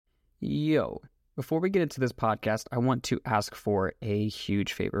Yo, before we get into this podcast, I want to ask for a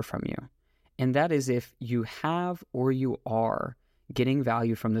huge favor from you. And that is if you have or you are getting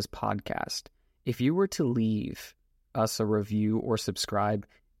value from this podcast, if you were to leave us a review or subscribe,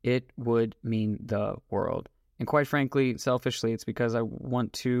 it would mean the world. And quite frankly, selfishly, it's because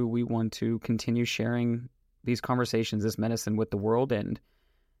we want to continue sharing these conversations, this medicine with the world. And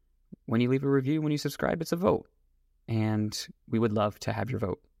when you leave a review, when you subscribe, it's a vote. And we would love to have your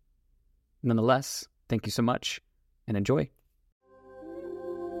vote. Nonetheless, thank you so much and enjoy.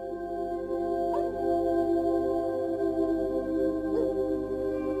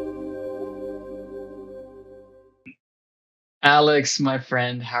 Alex, my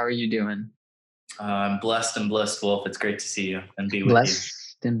friend, how are you doing? I'm blessed and blissful. It's great to see you and be with you.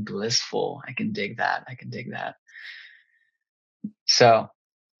 Blessed and blissful. I can dig that. So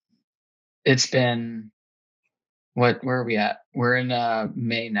it's been, where are we at? We're in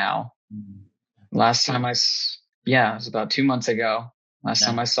May now. Last time it was about 2 months ago. Last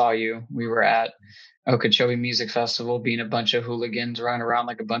time I saw you, we were at Okeechobee Music Festival, being a bunch of hooligans running around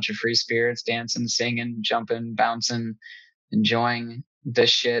like a bunch of free spirits, dancing, singing, jumping, bouncing, enjoying the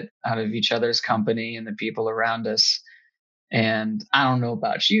shit out of each other's company and the people around us. And I don't know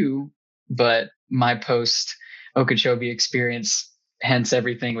about you, but my post Okeechobee experience, hence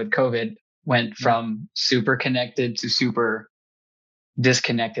everything with COVID, went from super connected to super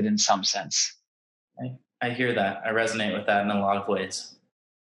disconnected in some sense. I hear that. I resonate with that in a lot of ways.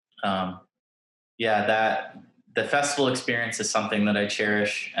 The festival experience is something that I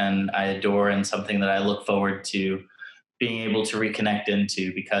cherish and I adore, and something that I look forward to being able to reconnect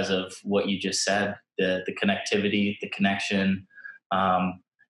into because of what you just said, the connectivity, the connection,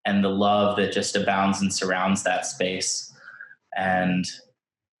 and the love that just abounds and surrounds that space. And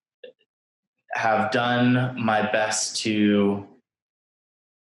have done my best to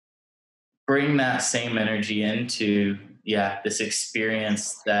bring that same energy into this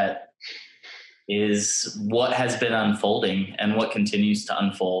experience that is what has been unfolding and what continues to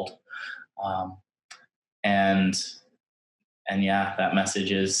unfold. That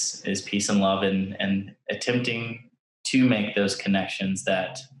message is peace and love, and attempting to make those connections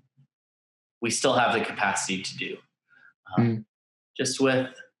that we still have the capacity to do, just with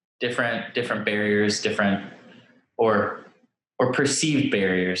different barriers, different or perceived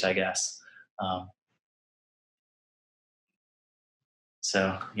barriers, I guess.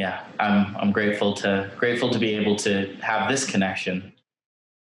 I'm grateful to be able to have this connection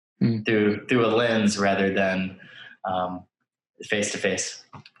through a lens rather than face to face.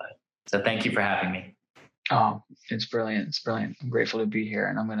 So thank you for having me. Oh, it's brilliant. I'm grateful to be here,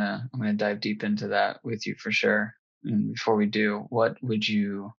 and I'm gonna dive deep into that with you for sure. And before we do, what would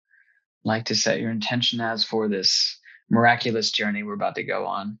you like to set your intention as for this miraculous journey we're about to go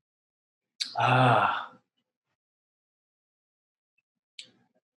on?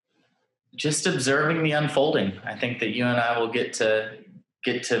 Just observing the unfolding. I think that you and I will get to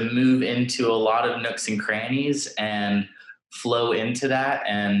move into a lot of nooks and crannies and flow into that,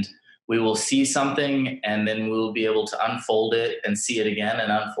 and we will see something, and then we'll be able to unfold it and see it again and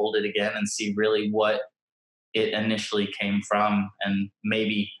unfold it again and see really what it initially came from. And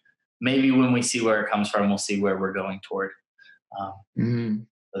maybe when we see where it comes from, we'll see where we're going toward. So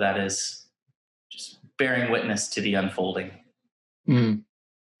that is just bearing witness to the unfolding.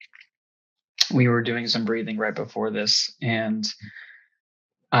 We were doing some breathing right before this, and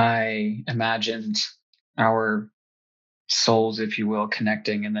I imagined our souls, if you will,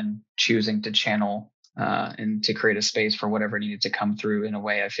 connecting and then choosing to channel and to create a space for whatever needed to come through. In a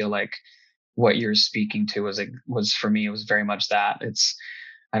way, I feel like what you're speaking to was for me, it was very much that.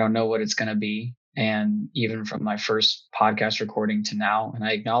 I don't know what it's going to be. And even from my first podcast recording to now, and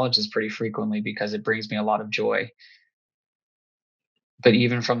I acknowledge this pretty frequently because it brings me a lot of joy. But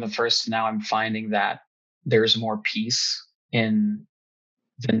even from the first to now, I'm finding that there's more peace in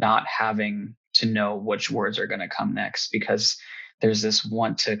the not having to know which words are going to come next, because there's this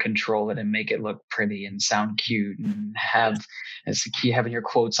want to control it and make it look pretty and sound cute and have as the key having your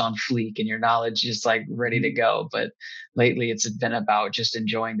quotes on fleek and your knowledge just like ready to go. But lately it's been about just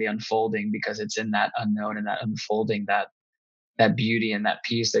enjoying the unfolding, because it's in that unknown and that unfolding that beauty and that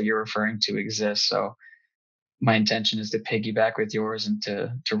peace that you're referring to exists. So my intention is to piggyback with yours and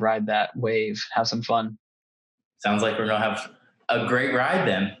to ride that wave, have some fun. Sounds like we're going to have a great ride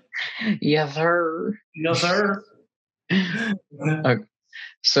then. Yes, sir. Yes, sir. Okay.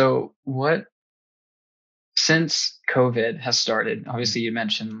 So since COVID has started, obviously you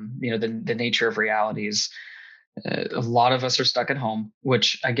mentioned, the nature of realities. A lot of us are stuck at home,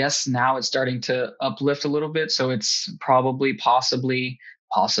 which I guess now it's starting to uplift a little bit. So it's probably possibly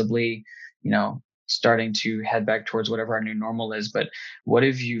possibly, starting to head back towards whatever our new normal is. But what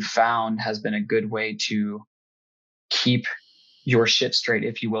have you found has been a good way to keep your shit straight,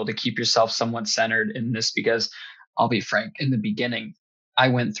 if you will, to keep yourself somewhat centered in this? Because I'll be frank, in the beginning, I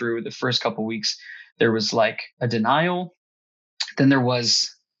went through the first couple weeks, there was like a denial, then there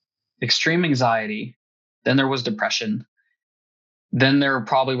was extreme anxiety, then there was depression, then there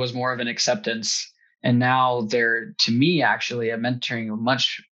probably was more of an acceptance. And now to me, actually, I'm entering a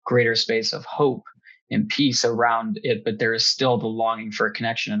much greater space of hope and peace around it, but there is still the longing for a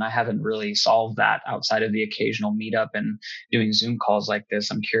connection. And I haven't really solved that outside of the occasional meetup and doing Zoom calls like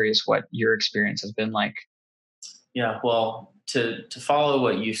this. I'm curious what your experience has been like. Yeah, well, to follow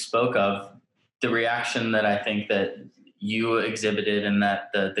what you spoke of, the reaction that I think that you exhibited and that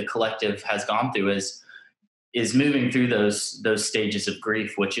the collective has gone through is moving through those stages of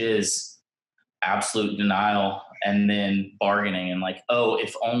grief, which is absolute denial and then bargaining and like, oh,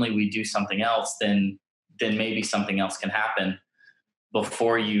 if only we do something else, then maybe something else can happen,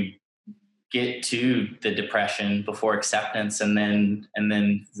 before you get to the depression, before acceptance, and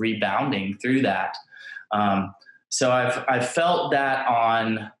then rebounding through that. So I've felt that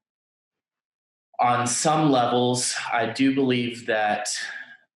on some levels. I do believe that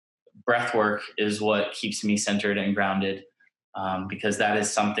breath work is what keeps me centered and grounded, because that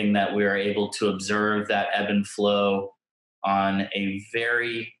is something that we are able to observe, that ebb and flow on a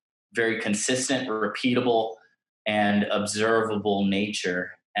very, very consistent, repeatable, and observable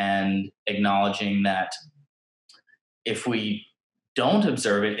nature, and acknowledging that if we don't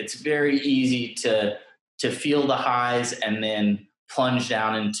observe it, it's very easy to feel the highs and then plunge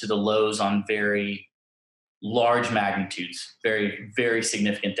down into the lows on very large magnitudes, very, very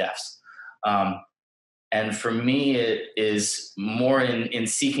significant depths. And for me, it is more in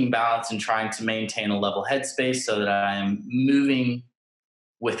seeking balance and trying to maintain a level headspace so that I am moving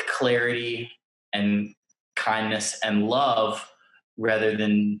with clarity and kindness and love, rather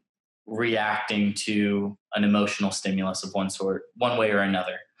than reacting to an emotional stimulus of one way or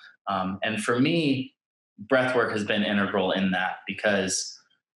another. And for me, breath work has been integral in that, because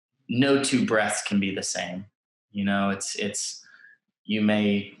no two breaths can be the same. It's you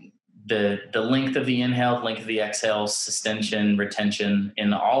may the length of the inhale, the length of the exhale, sustention, retention,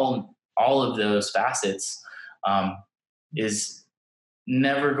 in all of those facets, is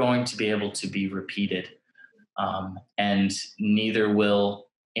never going to be able to be repeated, and neither will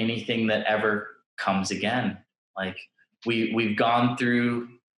anything that ever comes again. Like we've gone through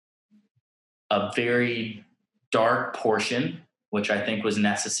a very dark portion, which I think was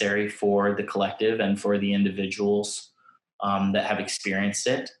necessary for the collective and for the individuals that have experienced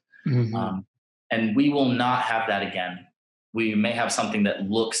it. Mm-hmm. And we will not have that again. We may have something that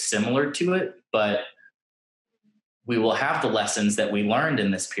looks similar to it, but we will have the lessons that we learned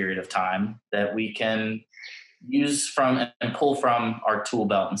in this period of time that we can use from and pull from our tool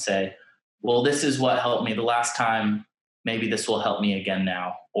belt and say, well, this is what helped me the last time. Maybe this will help me again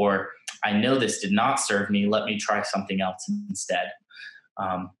now. Or I know this did not serve me. Let me try something else instead.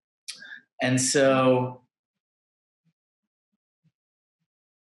 And so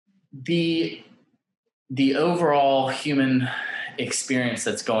the overall human experience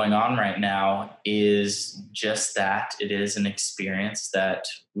that's going on right now is just that. It is an experience that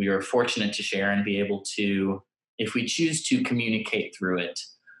we are fortunate to share and be able to, if we choose to, communicate through it,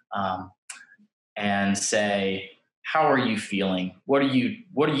 and say, how are you feeling? What are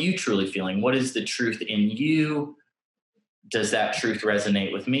you truly feeling? What is the truth in you? Does that truth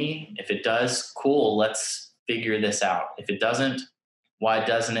resonate with me? If it does, cool, let's figure this out. If it doesn't, why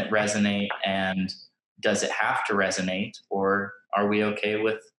doesn't it resonate? And does it have to resonate? Or are we okay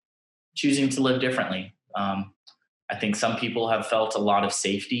with choosing to live differently? I think some people have felt a lot of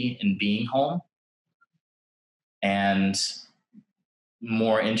safety in being home, and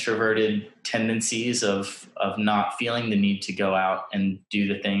more introverted tendencies of not feeling the need to go out and do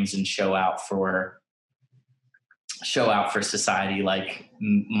the things and show out for society, like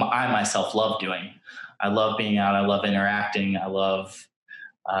I myself love doing. I love being out. I love interacting. I love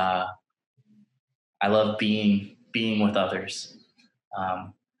being with others.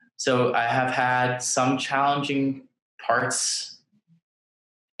 So I have had some challenging parts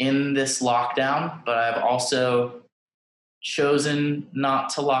in this lockdown, but I've also chosen not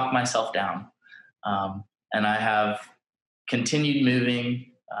to lock myself down. And I have continued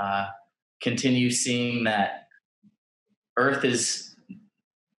moving, continue seeing that Earth is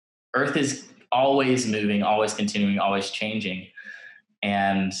always moving, always continuing, always changing.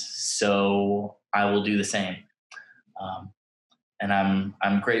 And so I will do the same. And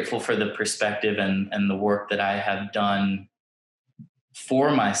I'm grateful for the perspective and the work that I have done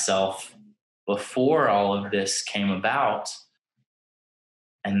for myself before all of this came about.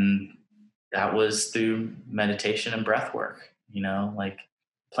 And that was through meditation and breath work, like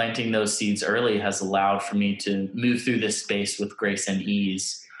planting those seeds early has allowed for me to move through this space with grace and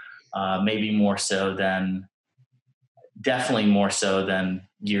ease. Maybe definitely more so than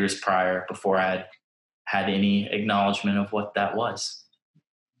years prior, before I had any acknowledgement of what that was.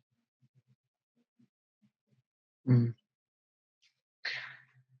 Mm.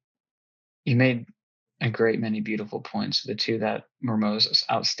 You made a great many beautiful points. The two that were most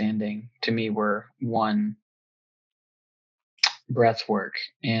outstanding to me were, one, breath work,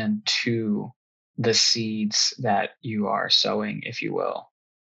 and two, the seeds that you are sowing, if you will.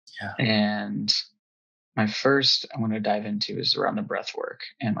 Yeah. And my first I want to dive into is around the breath work.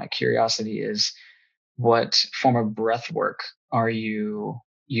 And my curiosity is, what form of breath work are you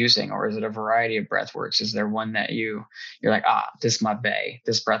using? Or is it a variety of breath works? Is there one that you're like, this is my bay,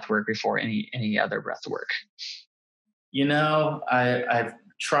 this breath work before any other breath work? I've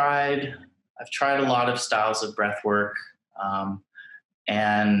tried a lot of styles of breath work,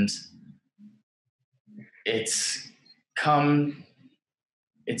 and it's come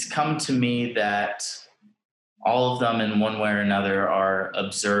to me that all of them in one way or another are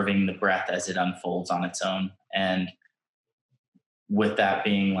observing the breath as it unfolds on its own. And with that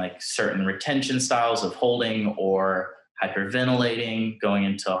being like certain retention styles of holding or hyperventilating, going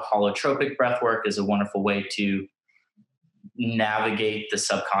into holotropic breath work is a wonderful way to navigate the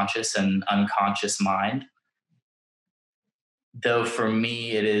subconscious and unconscious mind. Though for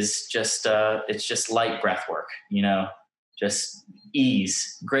me, it's just light breath work, just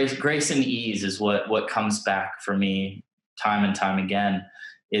ease, grace and ease is what comes back for me time and time again.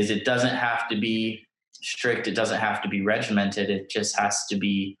 Is it doesn't have to be strict, it doesn't have to be regimented, it just has to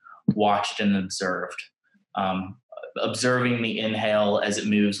be watched and observed. Observing the inhale as it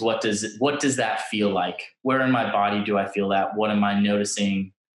moves. What does that feel like? Where in my body do I feel that? What am I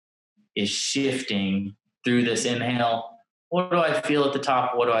noticing is shifting through this inhale? What do I feel at the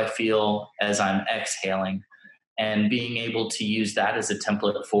top? What do I feel as I'm exhaling? And being able to use that as a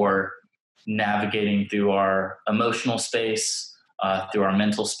template for navigating through our emotional space, through our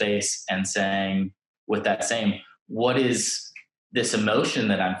mental space, and saying, with that same, what is this emotion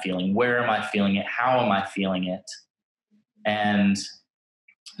that I'm feeling? Where am I feeling it? How am I feeling it? And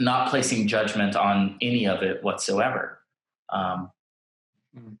not placing judgment on any of it whatsoever.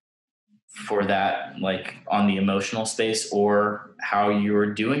 For that, like on the emotional space or how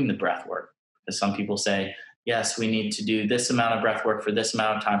you're doing the breath work. Because some people say, yes, we need to do this amount of breath work for this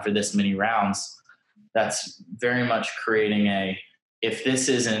amount of time for this many rounds. That's very much creating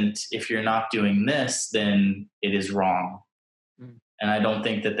if you're not doing this, then it is wrong. And I don't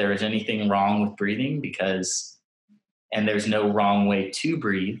think that there is anything wrong with breathing, and there's no wrong way to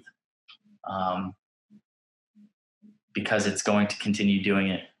breathe, because it's going to continue doing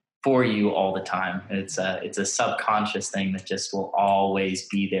it for you all the time. It's a subconscious thing that just will always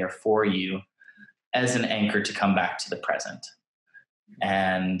be there for you as an anchor to come back to the present.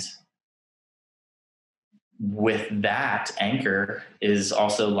 And with that anchor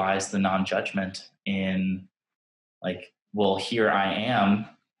also lies the non-judgment in, like, well, here I am.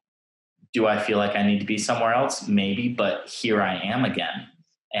 Do I feel like I need to be somewhere else? Maybe, but here I am again,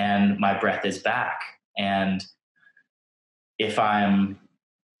 and my breath is back. And if I'm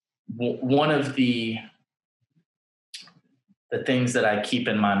one of the things that I keep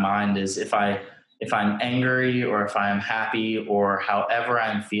in my mind is, if I'm angry or if I'm happy or however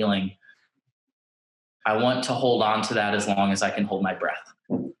I'm feeling, I want to hold on to that as long as I can hold my breath.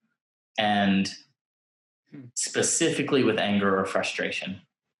 And specifically with anger or frustration,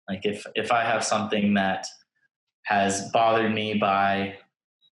 like if I have something that has bothered me by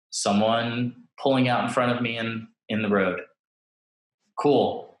someone pulling out in front of me in the road,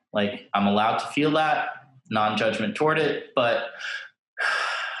 cool. Like, I'm allowed to feel that, non-judgment toward it, but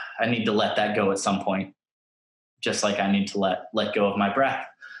I need to let that go at some point, just like I need to let go of my breath,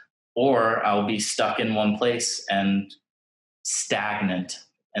 or I'll be stuck in one place and stagnant,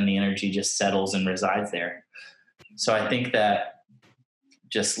 and the energy just settles and resides there. So I think that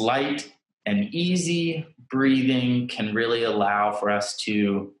just light and easy breathing can really allow for us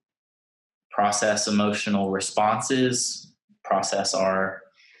to process emotional responses, process our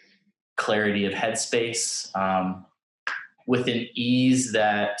clarity of headspace, with an ease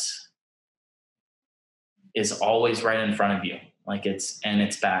that is always right in front of you. Like, it's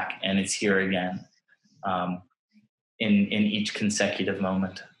back and it's here again, in each consecutive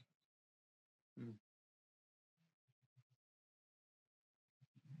moment.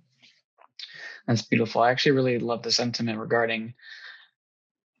 That's beautiful. I actually really love the sentiment regarding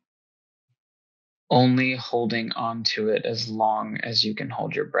only holding on to it as long as you can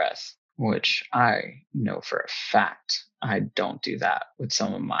hold your breath, which I know for a fact I don't do that with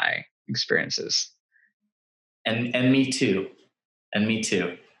some of my experiences. And me too. And me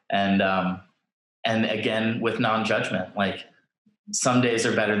too. And again, with non-judgment, like some days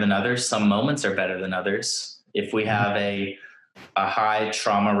are better than others. Some moments are better than others. If we have a high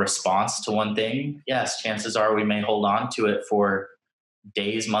trauma response to one thing, yes, chances are we may hold on to it for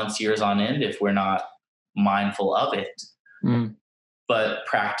days, months, years on end if we're not mindful of it. Mm. But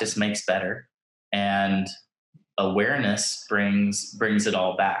practice makes better, and awareness brings it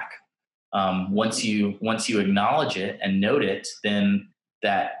all back. Once you acknowledge it and note it, then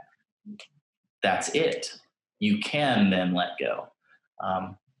that's it. You can then let go.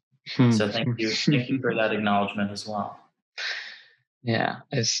 So thank you for that acknowledgement as well. Yeah,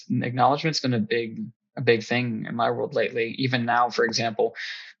 acknowledgement's been a big thing in my world lately. Even now, for example,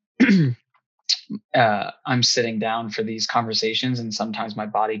 I'm sitting down for these conversations, and sometimes my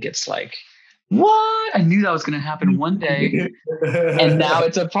body gets like, "What? I knew that was going to happen one day, and now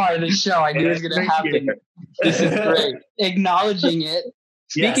it's a part of the show. I knew it was going to happen. This is great." Acknowledging it.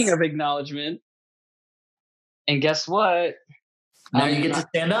 Speaking of acknowledgement, and guess what? Now you get to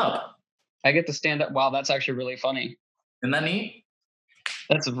stand up. I get to stand up. Wow, that's actually really funny. Isn't that neat?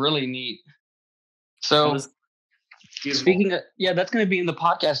 That's really neat. So speaking of, that's going to be in the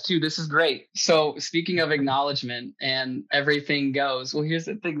podcast too. This is great. So speaking of acknowledgement and everything goes, well, here's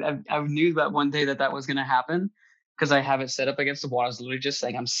the thing. I knew that one day that was going to happen because I have it set up against the wall. I was literally just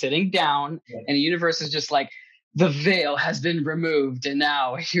saying, I'm sitting down and the universe is just like, the veil has been removed. And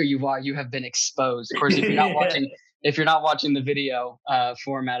now here you are, you have been exposed. Of course, if you're not watching the video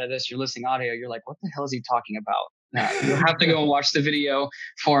format of this, you're listening audio, you're like, what the hell is he talking about? Now, you'll have to go and watch the video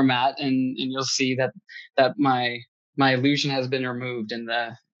format, and you'll see that my illusion has been removed and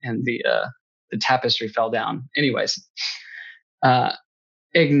the tapestry fell down. Anyways,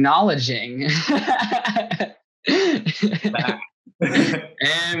 acknowledging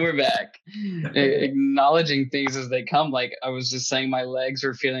and we're back. Acknowledging things as they come. Like I was just saying, my legs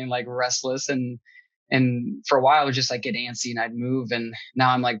were feeling like restless, and for a while I would just like get antsy and I'd move. And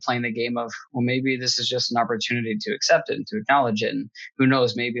now I'm like playing the game of, well, maybe this is just an opportunity to accept it and to acknowledge it. And who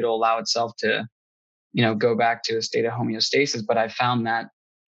knows, maybe it'll allow itself to, go back to a state of homeostasis. But I found that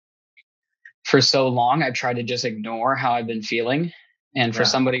for so long, I tried to just ignore how I've been feeling. And for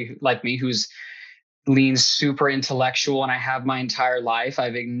somebody like me who's leans super intellectual, and I have my entire life,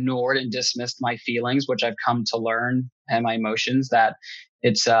 I've ignored and dismissed my feelings, which I've come to learn, and my emotions, that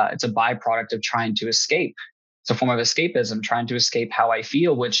it's a byproduct of trying to escape. It's a form of escapism, trying to escape how I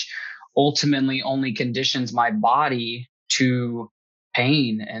feel, which ultimately only conditions my body to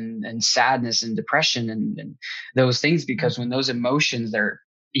pain and sadness and depression and those things. Because when those emotions, they're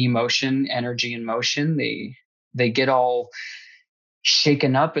emotion, energy, and motion, they get all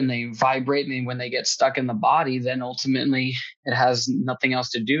shaken up and they vibrate, and when they get stuck in the body, then ultimately it has nothing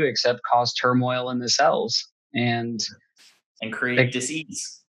else to do except cause turmoil in the cells and create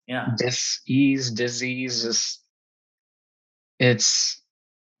disease. Disease. It's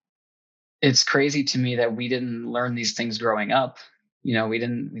crazy to me that we didn't learn these things growing up. We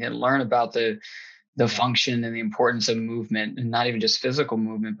didn't learn about the function and the importance of movement, and not even just physical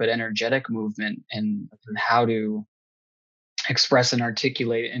movement, but energetic movement, and how to express and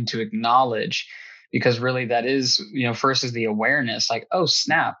articulate and to acknowledge. Because really that is, first is the awareness, like, oh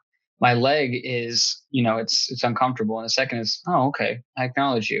snap, my leg is, it's uncomfortable. And the second is, oh, okay, I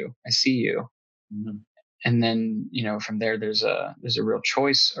acknowledge you, I see you. Mm-hmm. And then, from there, there's a real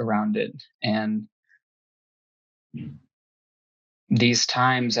choice around it. And these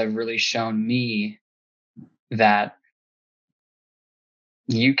times have really shown me that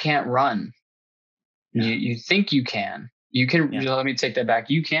you can't run. You think you can. You can, let me take that back.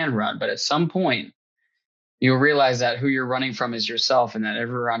 You can run, but at some point you'll realize that who you're running from is yourself, and that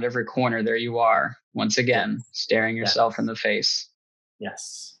around every corner, there you are, once again, staring yourself in the face.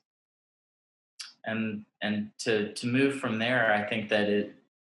 Yes. And to move from there, I think that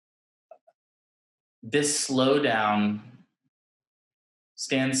this slowdown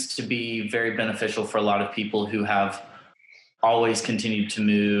stands to be very beneficial for a lot of people who have always continued to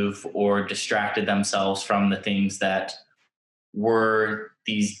move or distracted themselves from the things that were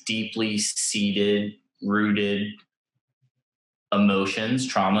these deeply seated, rooted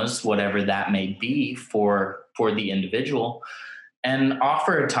emotions, traumas, whatever that may be for the individual, and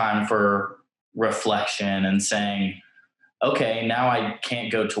offer a time for reflection and saying, okay, now I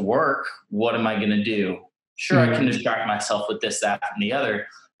can't go to work. What am I going to do? Sure, I can distract myself with this, that, and the other.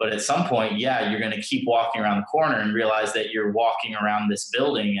 But at some point, you're going to keep walking around the corner and realize that you're walking around this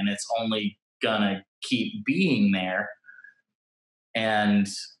building and it's only gonna keep being there. And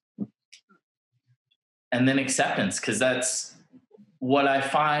then acceptance, because that's what I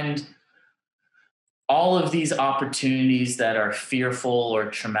find. All of these opportunities that are fearful or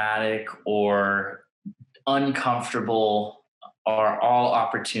traumatic or uncomfortable are all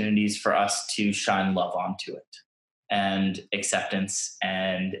opportunities for us to shine love onto it, and acceptance,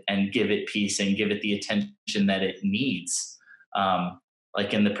 and give it peace and give it the attention that it needs.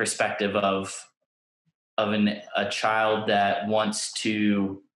 Like in the perspective of a child that wants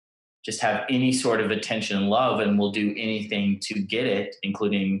to just have any sort of attention and love and will do anything to get it,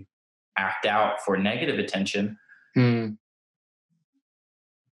 including act out for negative attention. Mm.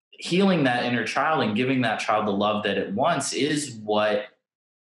 Healing that inner child and giving that child the love that it wants is what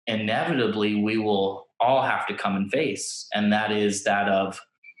inevitably we will all have to come and face. And that is that of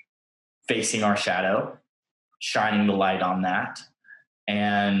facing our shadow, shining the light on that,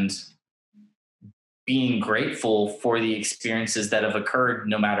 and being grateful for the experiences that have occurred,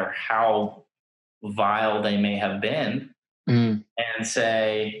 no matter how vile they may have been, Mm. and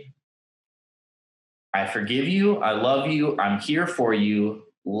say, I forgive you. I love you. I'm here for you.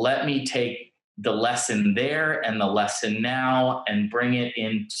 Let me take the lesson there and the lesson now and bring it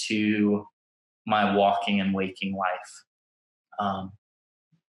into my walking and waking life,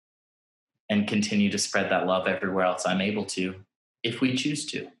 and continue to spread that love everywhere else I'm able to, if we choose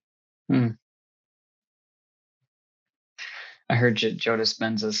to. Mm. I heard Joe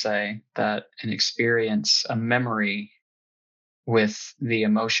Dispenza say that an experience, a memory with the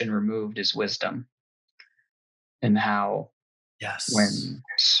emotion removed is wisdom, and how Yes. when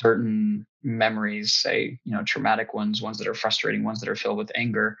certain memories, say, traumatic ones that are frustrating, ones that are filled with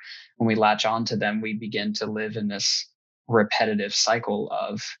anger, when we latch onto them, we begin to live in this repetitive cycle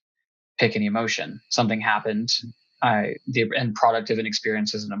of pick any emotion. Something happened. The end product of an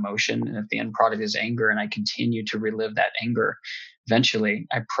experience is an emotion. And if the end product is anger and I continue to relive that anger, eventually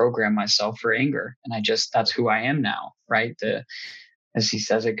I program myself for anger. And that's who I am now, right? As he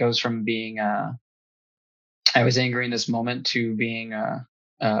says, it goes from being I was angry in this moment to being a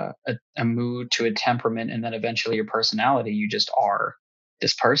mood to a temperament, and then eventually your personality. You just are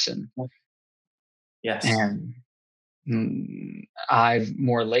this person. Yes. And I've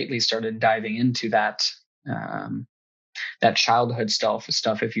more lately started diving into that childhood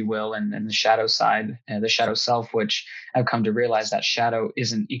stuff, if you will, and the shadow side, the shadow self, which I've come to realize that shadow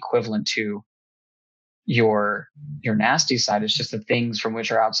isn't equivalent to your nasty side. It's just the things from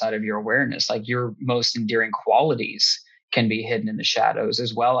which are outside of your awareness. Like your most endearing qualities can be hidden in the shadows,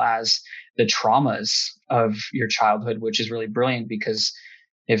 as well as the traumas of your childhood, which is really brilliant, because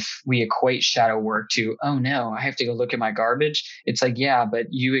if we equate shadow work to, oh no, I have to go look at my garbage, it's like, yeah, but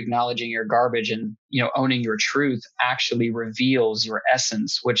you acknowledging your garbage and owning your truth actually reveals your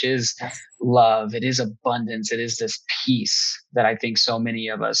essence, which is love. It is abundance. It is this peace that I think so many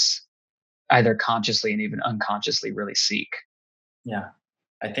of us either consciously and even unconsciously really seek. Yeah.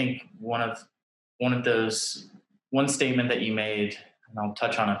 I think one statement that you made, and I'll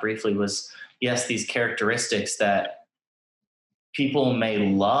touch on it briefly, was yes, these characteristics that people may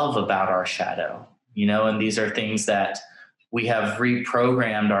love about our shadow, and these are things that we have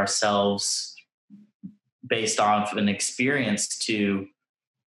reprogrammed ourselves based off an experience to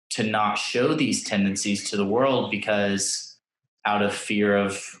not show these tendencies to the world, because out of fear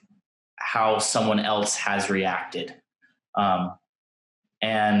of how someone else has reacted.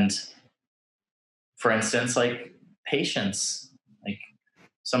 And for instance, like patience, like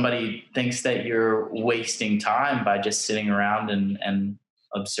somebody thinks that you're wasting time by just sitting around and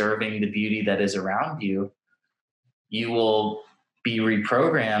observing the beauty that is around you, you will be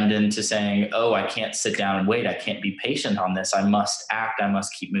reprogrammed into saying, oh, I can't sit down and wait. I can't be patient on this. I must act. I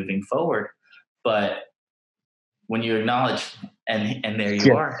must keep moving forward. But when you acknowledge, and there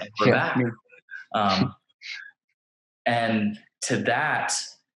you are, and we're back. And to that,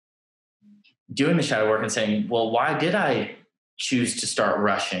 doing the shadow work and saying, well, why did I choose to start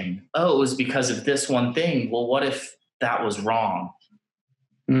rushing? Oh, it was because of this one thing. Well, what if that was wrong?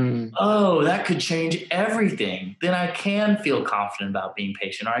 Oh, that could change everything. Then I can feel confident about being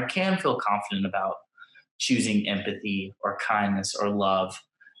patient, or I can feel confident about choosing empathy or kindness or love.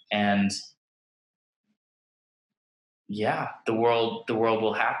 And yeah, the world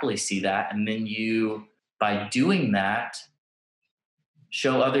will happily see that. And then you, by doing that,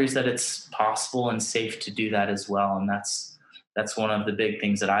 show others that it's possible and safe to do that as well. And that's one of the big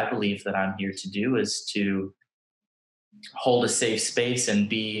things that I believe that I'm here to do, is to hold a safe space and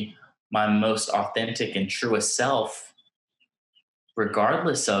be my most authentic and truest self,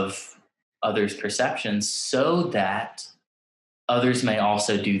 regardless of others' perceptions, so that others may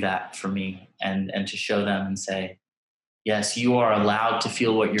also do that for me, and to show them and say, yes, you are allowed to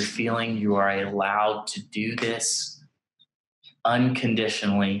feel what you're feeling. You are allowed to do this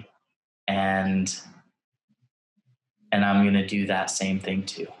unconditionally, and I'm going to do that same thing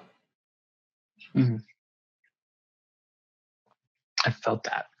too. Mm-hmm. I felt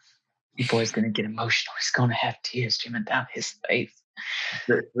that. Your boy's gonna get emotional. He's gonna have tears streaming down his face.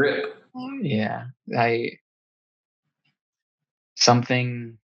 Rip. Yeah,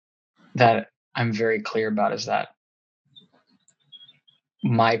 something that I'm very clear about is that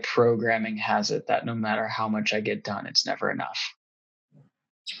my programming has it that no matter how much I get done, it's never enough.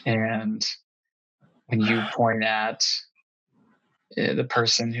 And when you point at the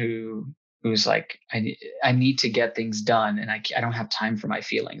person who's like, I need to get things done, and I don't have time for my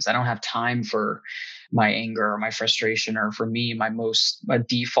feelings. I don't have time for my anger or my frustration, or for me, my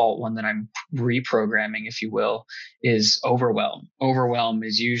default one that I'm reprogramming, if you will, is overwhelm. Overwhelm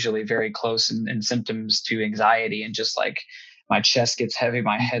is usually very close in symptoms to anxiety, and just like my chest gets heavy,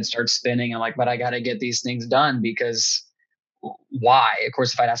 my head starts spinning. I'm like, but I got to get these things done because why? Of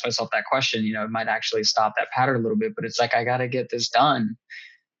course, if I'd ask myself that question, it might actually stop that pattern a little bit, but it's like, I got to get this done.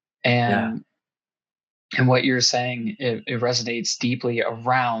 Yeah. And what you're saying, it resonates deeply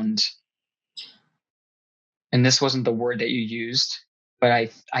around, and this wasn't the word that you used, but I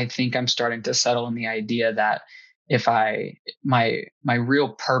think I'm starting to settle in the idea that if my real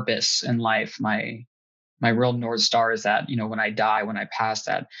purpose in life, my real North Star is that, when I die, when I pass,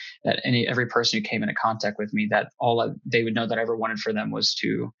 that every person who came into contact with me, that they would know that I ever wanted for them was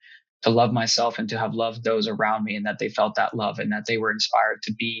to love myself and to have loved those around me, and that they felt that love, and that they were inspired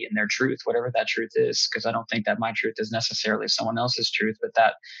to be in their truth, whatever that truth is. Because I don't think that my truth is necessarily someone else's truth, but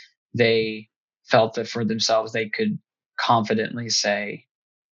that they felt that for themselves, they could confidently say,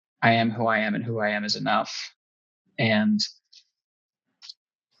 I am who I am, and who I am is enough. And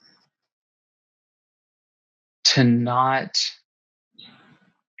to not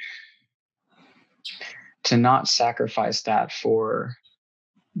sacrifice that for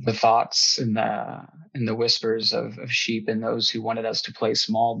the thoughts and the whispers of sheep and those who wanted us to play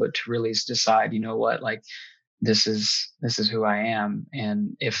small, but to really decide, what, like, this is who I am.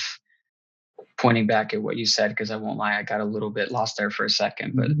 And if, pointing back at what you said, because I won't lie, I got a little bit lost there for a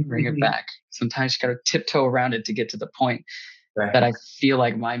second, but bring it back. Sometimes you got to tiptoe around it to get to the point. Right. That I feel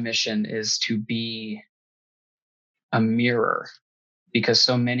like my mission is to be a mirror, because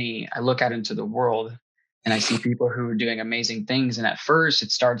I look out into the world and I see people who are doing amazing things. And at first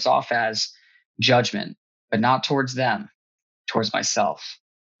it starts off as judgment, but not towards them, towards myself.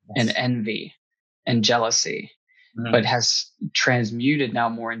 Yes. And envy and jealousy, but has transmuted now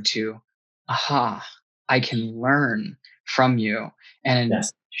more into, aha, I can learn from you. And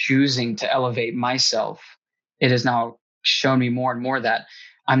yes. Choosing to elevate myself, it has now shown me more and more that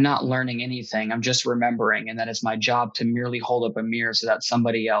I'm not learning anything. I'm just remembering, and that it's my job to merely hold up a mirror so that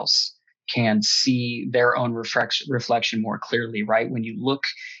somebody else can see their own reflection more clearly, right? When you look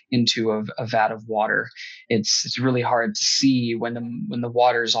into a vat of water, it's really hard to see when the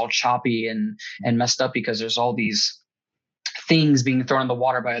water is all choppy and messed up, because there's all these things being thrown in the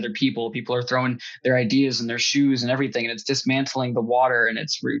water by other people. People are throwing their ideas and their shoes and everything, and it's dismantling the water, and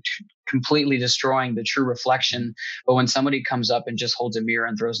it's completely destroying the true reflection. But when somebody comes up and just holds a mirror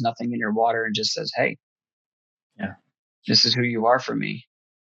and throws nothing in your water and just says, hey, yeah, this is who you are for me.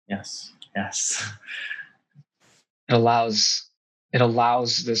 Yes. It allows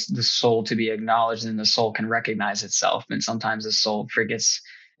the soul to be acknowledged, and the soul can recognize itself. And sometimes the soul forgets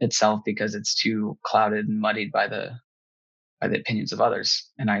itself because it's too clouded and muddied by the opinions of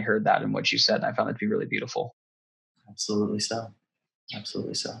others. And I heard that in what you said, and I found it to be really beautiful. Absolutely so.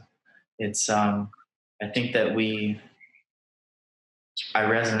 It's I think that I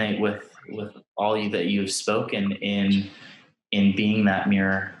resonate with all that you have spoken in being that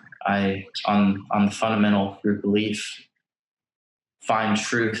mirror. I on the fundamental root belief find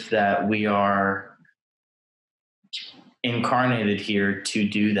truth that we are incarnated here to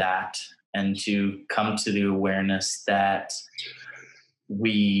do that, and to come to the awareness that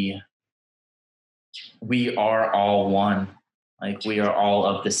we are all one. Like, we are all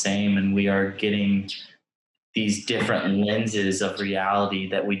of the same, and we are getting these different lenses of reality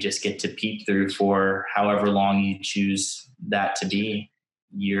that we just get to peep through for however long you choose that to be,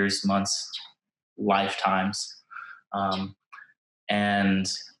 years, months, lifetimes. And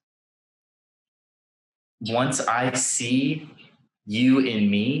once I see you in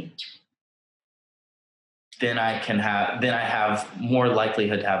me, then I have more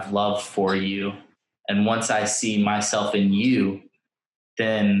likelihood to have love for you. And once I see myself in you,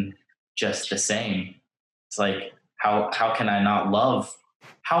 then just the same. It's like, how can I not love?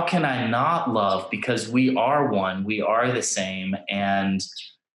 How can I not love? Because we are one, we are the same, and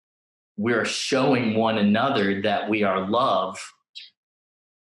we're showing one another that we are love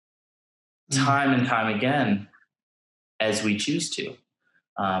time and time again as we choose to.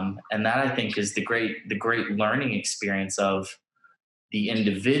 And that, I think, is the great learning experience of the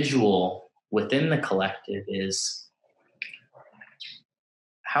individual within the collective. Is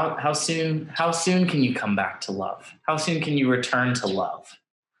how soon can you come back to love? How soon can you return to love?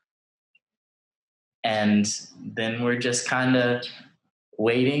 And then we're just kind of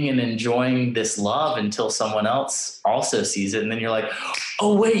waiting and enjoying this love until someone else also sees it, and then you're like,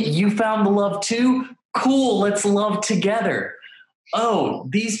 oh wait, you found the love too? Cool, let's love together. Oh,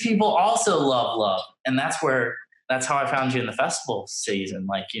 these people also love. And that's how I found you in the festival season.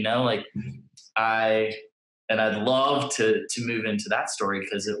 Like, like I I'd love to move into that story,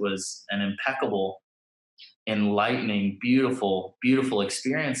 because it was an impeccable, enlightening, beautiful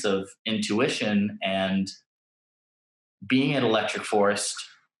experience of intuition and being at Electric Forest,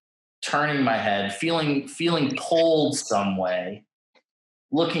 turning my head, feeling pulled some way,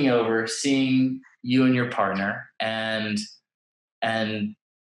 looking over, seeing you and your partner, and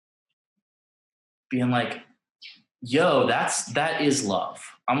being like, yo, that is love.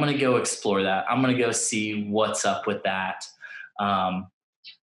 I'm gonna go explore that. I'm gonna go see what's up with that. Um,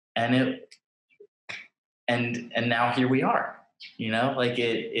 and it and now here we are. Like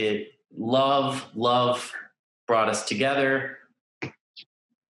it love brought us together,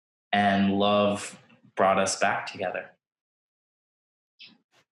 and love brought us back together.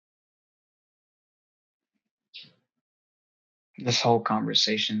 This whole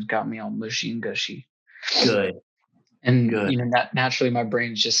conversation's got me all mushy and gushy. Good, And good. that naturally my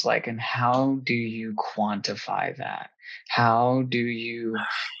brain's just like, and how do you quantify that? How do you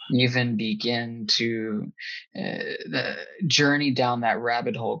even begin to journey down that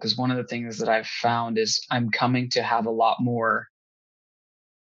rabbit hole? Because one of the things that I've found is I'm coming to have a lot more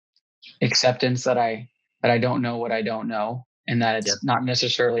acceptance that I don't know what I don't know, and that Yep. it's not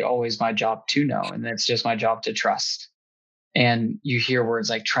necessarily always my job to know, and it's just my job to trust. And you hear words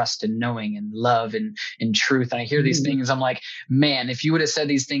like trust and knowing and love and truth, and I hear these things, I'm like, man, if you would have said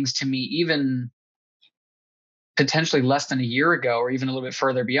these things to me even potentially less than a year ago, or even a little bit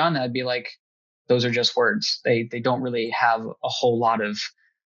further beyond that, I'd be like, those are just words. They don't really have a whole lot of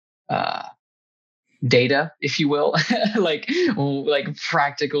uh data, if you will, like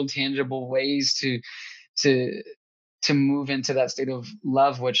practical tangible ways to to move into that state of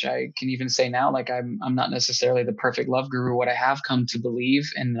love, which I can even say now, like I'm not necessarily the perfect love guru. What I have come to believe,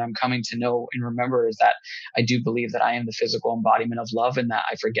 and I'm coming to know and remember, is that I do believe that I am the physical embodiment of love, and that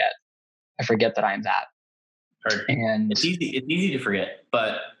I forget that I am that. Or And it's easy to forget,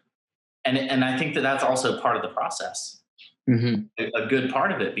 but and I think that that's also part of the process, mhm, a good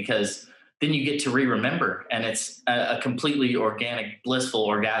part of it, because then you get to re-remember, and it's a completely organic, blissful,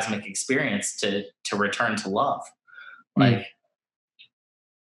 orgasmic experience to return to love, mm, like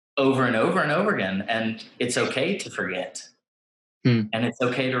over and over and over again. And it's okay to forget, mm, and it's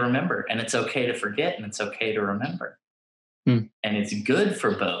okay to remember, and it's okay to forget, and it's okay to remember, mm, and it's good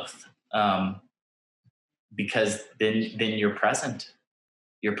for both. Because then you're present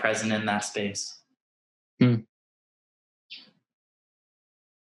in that space. mm.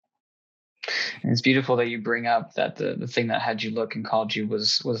 And it's beautiful that you bring up that the thing that had you look and called you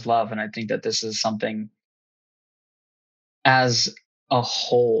was love. And I think that this is something, as a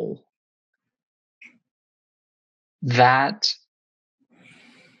whole, that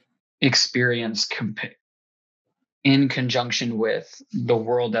experience in conjunction with the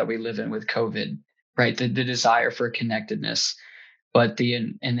world that we live in with COVID, right? The desire for connectedness, but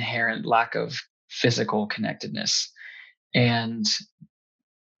the inherent lack of physical connectedness. And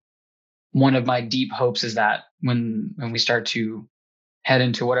one of my deep hopes is that when we start to head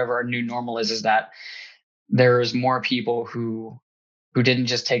into whatever our new normal is that there's more people who didn't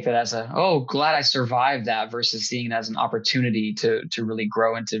just take that as a, oh, glad I survived that, versus seeing it as an opportunity to really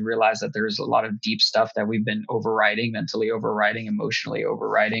grow and to realize that there's a lot of deep stuff that we've been overriding, mentally overriding, emotionally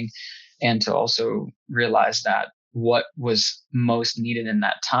overriding, and to also realize that what was most needed in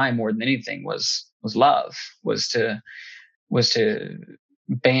that time more than anything was love, was to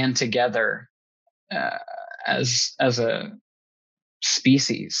band together uh, as a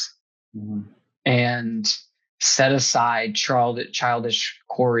species Mhm. and set aside childish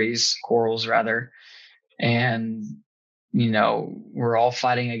quarrels rather, and we're all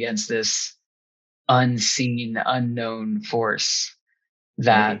fighting against this unseen, unknown force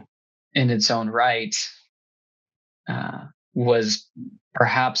that Maybe. in its own right uh, was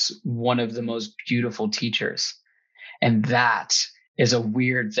perhaps one of the most beautiful teachers. And that is a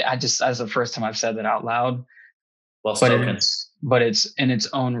weird thing. That's the first time I've said that out loud. Well But spoken. it's in its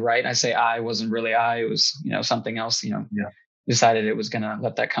own right. I say I wasn't really I. It was, something else. Yeah. Decided it was gonna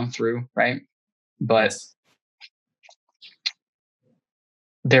let that come through, right? But Yes.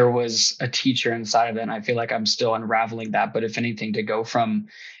 there was a teacher inside of it, and I feel like I'm still unraveling that. But if anything, to go from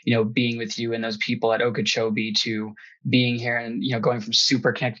being with you and those people at Okeechobee to being here, and going from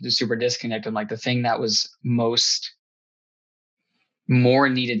super connected to super disconnected, like the thing that was more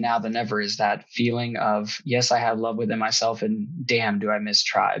needed now than ever is that feeling of, yes, I have love within myself, and damn, do I miss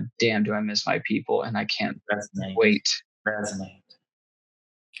tribe, damn, do I miss my people, and I can't Resonate. wait. Resonate.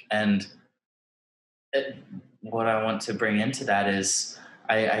 And what I want to bring into that is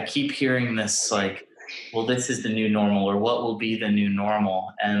I keep hearing this like, well, this is the new normal, or what will be the new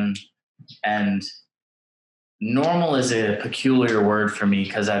normal. And normal is a peculiar word for me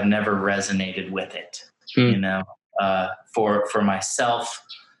because I've never resonated with it. For myself,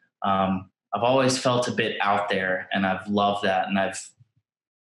 I've always felt a bit out there, and I've loved that, and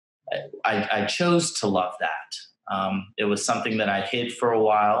I chose to love that. It was something that I hid for a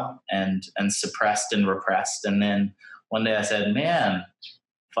while and suppressed and repressed, and then one day I said, "Man,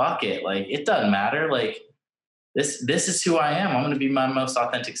 fuck it! Like it doesn't matter. Like this is who I am. I'm going to be my most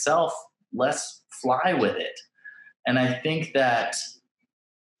authentic self. Let's fly with it." And I think that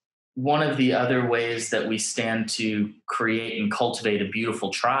one of the other ways that we stand to create and cultivate a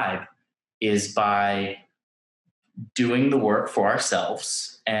beautiful tribe is by doing the work for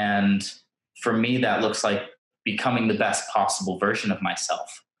ourselves. And for me, that looks like becoming the best possible version of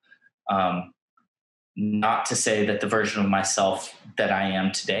myself. Not to say that the version of myself that I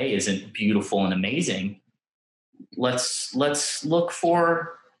am today isn't beautiful and amazing. Let's look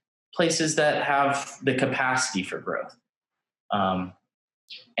for places that have the capacity for growth.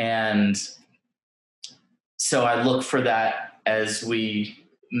 And so I look for that as we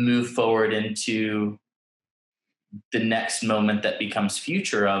move forward into the next moment that becomes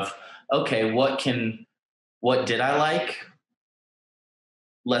future of, okay, what did I like?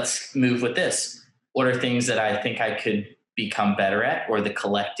 Let's move with this. What are things that I think I could become better at, or the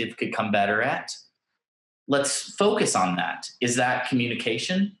collective could come better at? Let's focus on that. Is that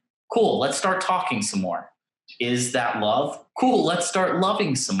communication? Cool. Let's start talking some more. Is that love? Cool. Let's start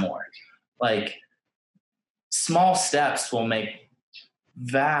loving some more. Like small steps will make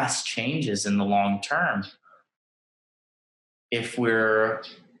vast changes in the long term if we're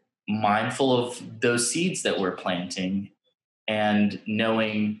mindful of those seeds that we're planting and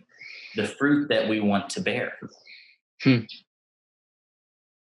knowing the fruit that we want to bear.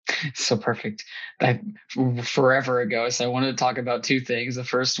 So perfect. I, Forever ago, so I wanted to talk about two things. The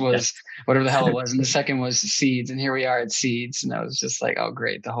first was whatever the hell it was, and the second was seeds. And here we are at seeds, and I was just like, oh,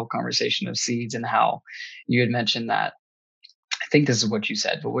 great, the whole conversation of seeds and how you had mentioned that. I think this is what you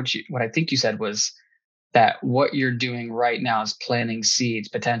said, but what I think you said was that what you're doing right now is planting seeds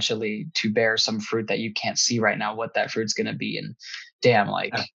potentially to bear some fruit that you can't see right now what that fruit's going to be. And damn,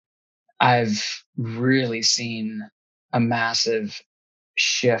 like I've really seen a massive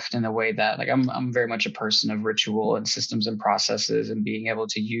shift in the way that, like, I'm very much a person of ritual and systems and processes, and being able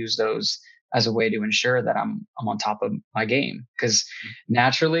to use those as a way to ensure that I'm on top of my game, because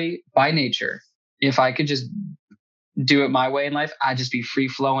naturally, by nature, if I could just do it my way in life, I'd just be free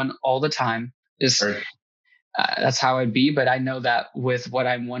flowing all the time. Just that's how I'd be. But I know that with what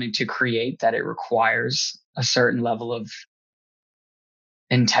I'm wanting to create, that it requires a certain level of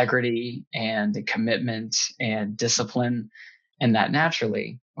integrity and commitment and discipline, and that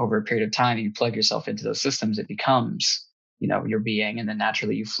naturally over a period of time you plug yourself into those systems, it becomes your being, and then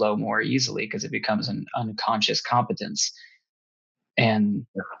naturally you flow more easily because it becomes an unconscious competence. And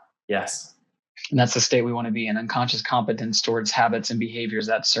yes, and that's the state we want to be in, unconscious competence towards habits and behaviors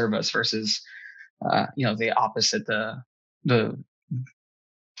that serve us versus the opposite, the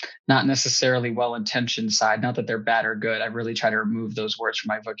not necessarily well-intentioned side. Not that they're bad or good. I really try to remove those words from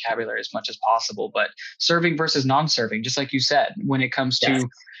my vocabulary as much as possible. But serving versus non-serving, just like you said, when it comes to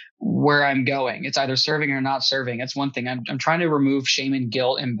where I'm going, it's either serving or not serving. That's one thing. I'm trying to remove shame and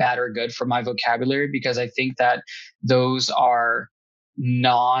guilt and bad or good from my vocabulary, because I think that those are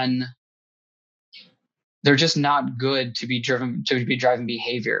they're just not good to be driving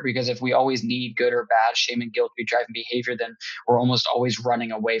behavior. Because if we always need good or bad, shame and guilt to be driving behavior, then we're almost always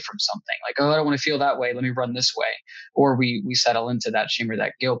running away from something. Like, oh, I don't want to feel that way, let me run this way. Or we settle into that shame or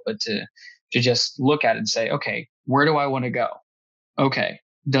that guilt. But to just look at it and say, okay, where do I want to go? Okay,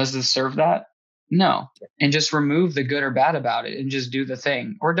 does this serve that? No. And just remove the good or bad about it and just do the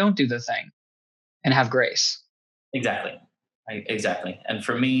thing, or don't do the thing, and have grace. Exactly. And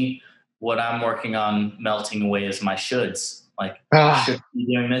for me, what I'm working on melting away is my shoulds. Like, should I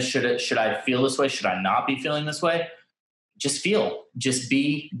be doing this? Should I feel this way? Should I not be feeling this way? Just feel, just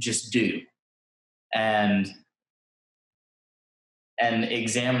be, just do. And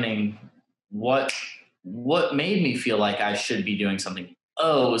examining what made me feel like I should be doing something.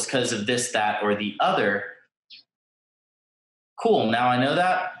 Oh, it was because of this, that, or the other. Cool. Now I know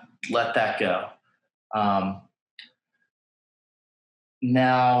that. Let that go. Now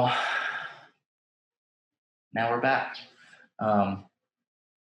we're back. I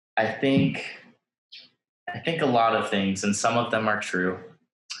think a lot of things, and some of them are true.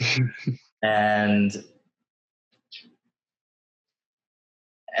 and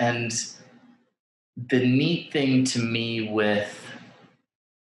the neat thing to me with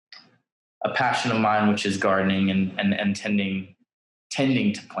a passion of mine, which is gardening and tending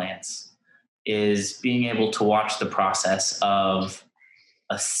to plants, is being able to watch the process of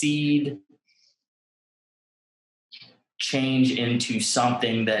a seed change into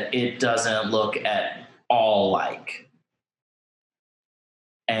something that it doesn't look at all like.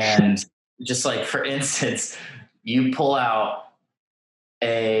 And just like, for instance, you pull out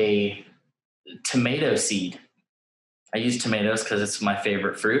a tomato seed. I use tomatoes because it's my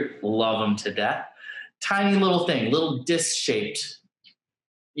favorite fruit. Love them to death. Tiny little thing, little disc shaped.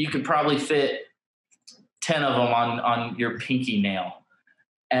 You could probably fit 10 of them on your pinky nail.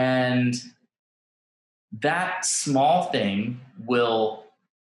 And that small thing will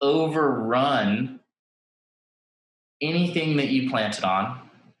overrun anything that you planted on,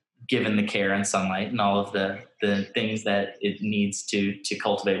 given the care and sunlight and all of the things that it needs to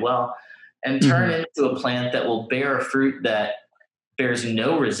cultivate well, and turn it into a plant that will bear a fruit that bears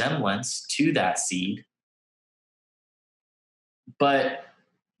no resemblance to that seed. But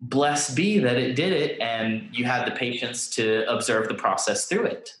blessed be that it did it, and you had the patience to observe the process through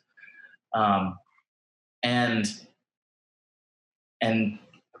it. And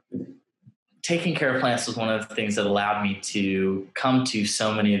taking care of plants was one of the things that allowed me to come to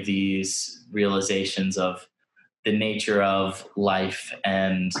so many of these realizations of the nature of life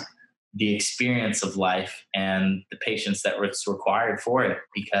and the experience of life and the patience that was required for it,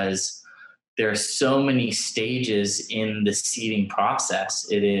 because there are so many stages in the seeding process.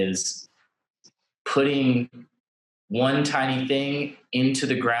 It is putting one tiny thing into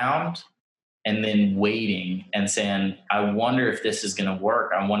the ground and then waiting and saying, I wonder if this is going to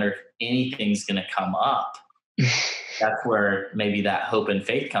work. I wonder if anything's going to come up. That's where maybe that hope and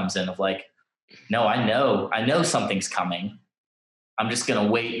faith comes in, of like, no, I know something's coming. I'm just going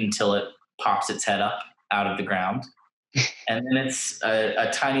to wait until it pops its head up out of the ground. And then it's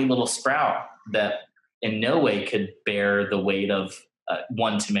a tiny little sprout that in no way could bear the weight of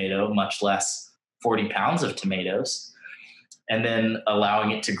one tomato, much less 40 pounds of tomatoes. And then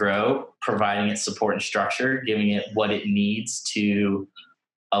allowing it to grow, providing it support and structure, giving it what it needs to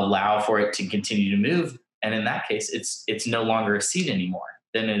allow for it to continue to move. And in that case, it's no longer a seed anymore.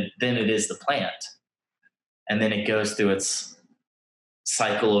 Then it is the plant. And then it goes through its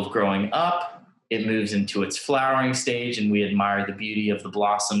cycle of growing up. It moves into its flowering stage, and we admire the beauty of the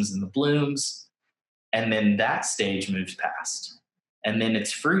blossoms and the blooms. And then that stage moves past. And then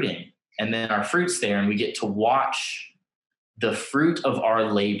it's fruiting. And then our fruit's there, and we get to watch the fruit of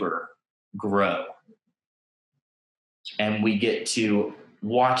our labor grow. And we get to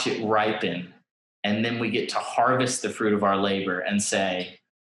watch it ripen. And then we get to harvest the fruit of our labor and say,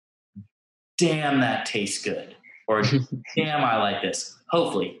 damn, that tastes good. Or damn, I like this.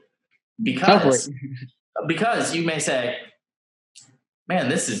 Hopefully. Because you may say, man,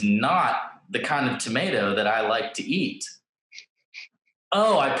 this is not the kind of tomato that I like to eat.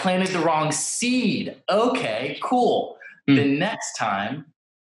 Oh, I planted the wrong seed. Okay, cool. The next time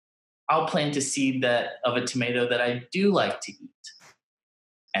I'll plant a seed of a tomato that I do like to eat.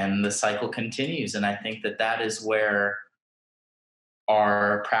 And the cycle continues. And I think that is where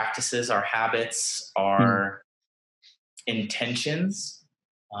our practices, our habits, our intentions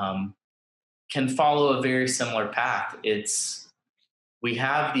can follow a very similar path. We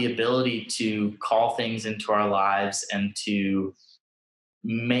have the ability to call things into our lives and to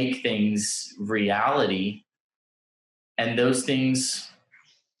make things reality. And those things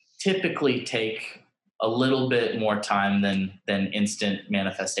typically take a little bit more time than instant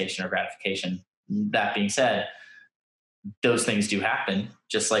manifestation or gratification. That being said, those things do happen,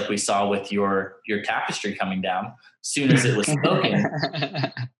 just like we saw with your tapestry coming down. As soon as it was spoken,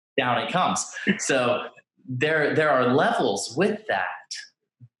 down it comes. So there are levels with that.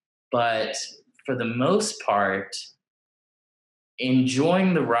 But for the most part,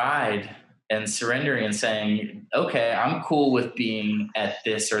 enjoying the ride and surrendering and saying, okay, I'm cool with being at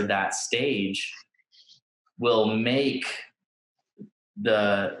this or that stage, will make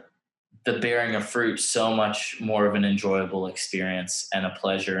the bearing of fruit so much more of an enjoyable experience and a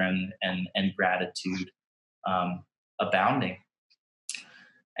pleasure and gratitude, abounding.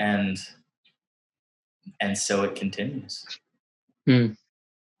 And so it continues. I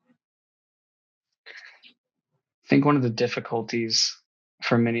think one of the difficulties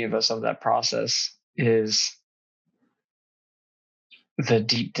for many of us of that process is the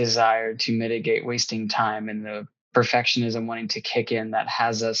deep desire to mitigate wasting time and the perfectionism wanting to kick in that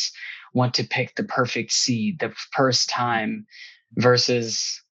has us want to pick the perfect seed the first time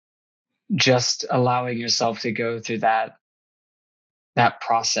versus just allowing yourself to go through that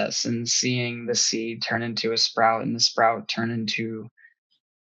process and seeing the seed turn into a sprout and the sprout turn into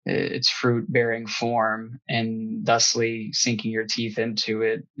its fruit bearing form and thusly sinking your teeth into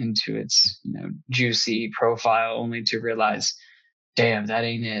its juicy profile only to realize, damn, that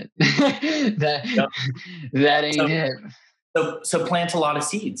ain't it. that Yep. that ain't So, it. so plant a lot of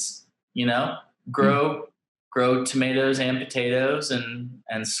seeds, Mm. grow tomatoes and potatoes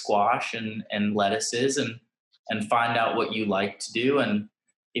and squash and lettuces and find out what you like to do. And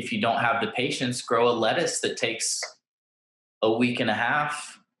if you don't have the patience, grow a lettuce that takes a week and a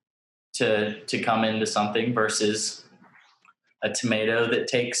half to come into something versus a tomato that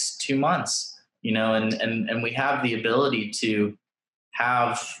takes 2 months, and we have the ability to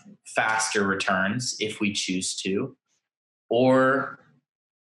have faster returns if we choose to, or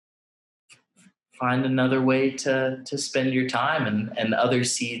find another way to spend your time and other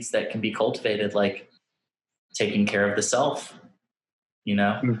seeds that can be cultivated, like taking care of the self, you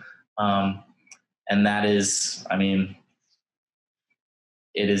know? Mm. And that is, I mean,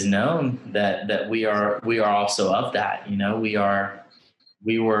 it is known that we are also of that, we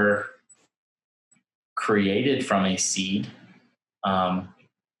were created from a seed, um,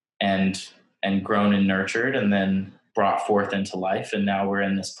 and grown and nurtured and then brought forth into life. And now we're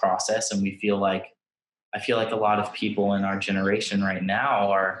in this process, and I feel like a lot of people in our generation right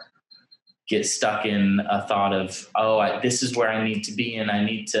now get stuck in a thought of, this is where I need to be, and I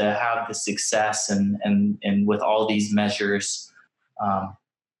need to have the success and with all these measures.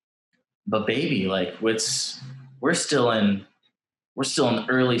 But baby, like we're still in the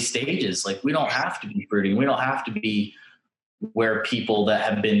early stages. Like, we don't have to be fruiting. We don't have to be where people that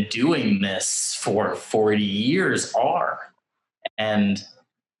have been doing this for 40 years are. And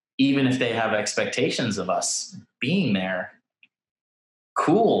even if they have expectations of us being there,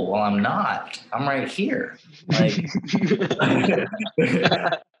 cool. Well, I'm not. I'm right here. Like,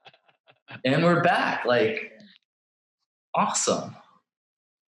 and we're back. Like, awesome.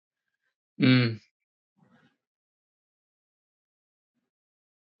 Mm.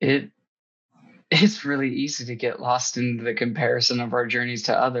 It's really easy to get lost in the comparison of our journeys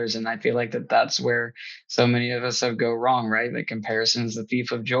to others, and I feel like that's where so many of us have go wrong, right? Like, comparison is the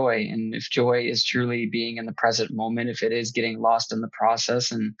thief of joy, and if joy is truly being in the present moment, if it is getting lost in the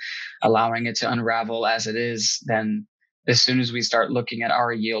process and allowing it to unravel as it is, then as soon as we start looking at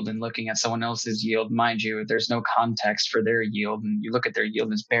our yield and looking at someone else's yield, mind you, there's no context for their yield, and you look at their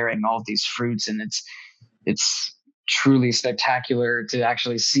yield as bearing all these fruits, and it's truly spectacular to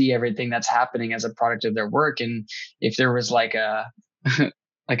actually see everything that's happening as a product of their work. And if there was like a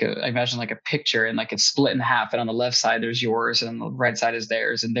I imagine like a picture and like it's split in half, and on the left side there's yours and on the right side is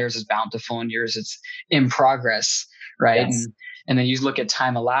theirs, and theirs is bountiful and yours it's in progress, right? Yes. And then you look at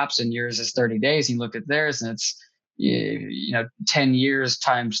time elapsed and yours is 30 days, and you look at theirs and it's 10 years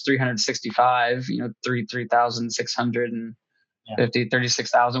times 365, 3,600 and Yeah. 50,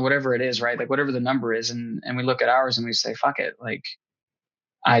 36,000, whatever it is, right? Like, whatever the number is. And we look at ours and we say, fuck it. Like,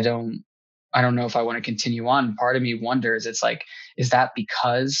 I don't know if I want to continue on. Part of me wonders, it's like, is that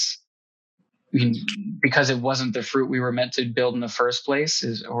because it wasn't the fruit we were meant to build in the first place,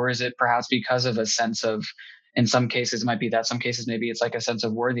 or is it perhaps because of a sense of, in some cases it might be that, some cases maybe it's like a sense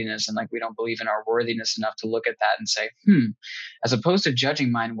of worthiness, and like we don't believe in our worthiness enough to look at that and say, as opposed to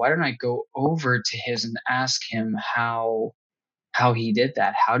judging mine, why don't I go over to his and ask him how he did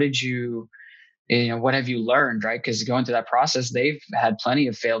that? How did you, what have you learned, right? Because going through that process, they've had plenty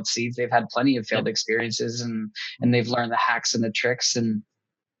of failed seeds, they've had plenty of failed experiences, and they've learned the hacks and the tricks, and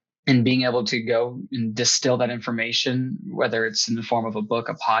being able to go and distill that information, whether it's in the form of a book,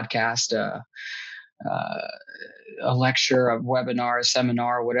 a podcast, a lecture, a webinar, a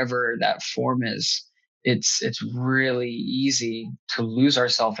seminar, whatever that form is, it's really easy to lose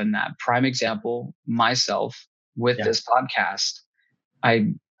ourselves in that. Prime example, myself with this podcast.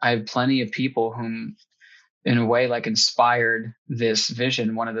 I have plenty of people whom in a way like inspired this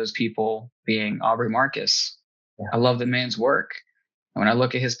vision. One of those people being Aubrey Marcus. Yeah. I love the man's work. And when I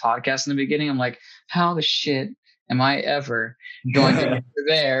look at his podcast in the beginning, I'm like, how the shit am I ever going to get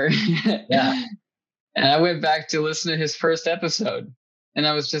there? Yeah. And I went back to listen to his first episode, and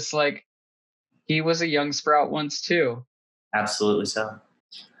I was just like, he was a young sprout once too. Absolutely so.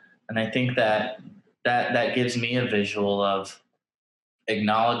 And I think that gives me a visual of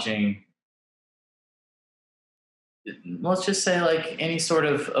acknowledging, let's just say, like any sort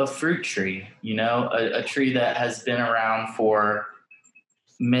of fruit tree, a tree that has been around for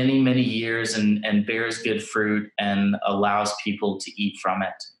many, many years and bears good fruit and allows people to eat from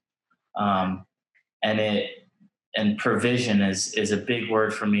it. And provision is a big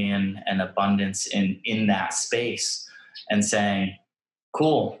word for me, and abundance in that space, and saying,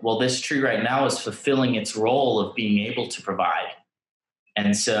 cool, well, this tree right now is fulfilling its role of being able to provide.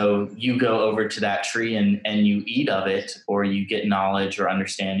 And so you go over to that tree and you eat of it, or you get knowledge or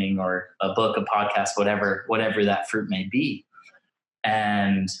understanding or a book, a podcast, whatever that fruit may be.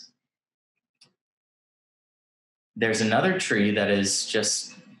 And there's another tree that is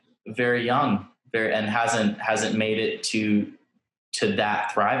just very young, and hasn't made it to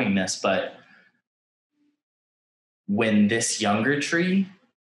that thrivingness. But when this younger tree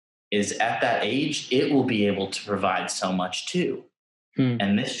is at that age, it will be able to provide so much too.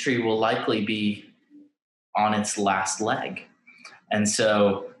 And this tree will likely be on its last leg. And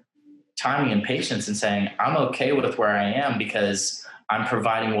so timing and patience, and saying, I'm okay with where I am because I'm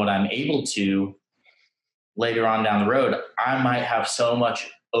providing what I'm able to. Later on down the road, I might have so much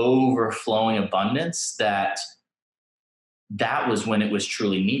overflowing abundance that was when it was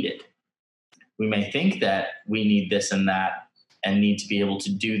truly needed. We may think that we need this and that and need to be able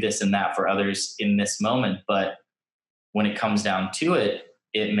to do this and that for others in this moment. But when it comes down to it,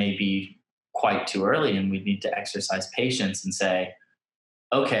 it may be quite too early, and we need to exercise patience and say,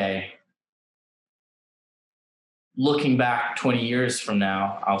 okay, looking back 20 years from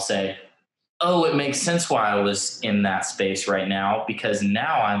now, I'll say, oh, it makes sense why I was in that space right now, because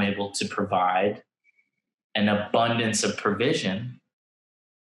now I'm able to provide an abundance of provision,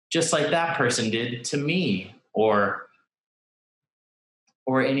 just like that person did to me, or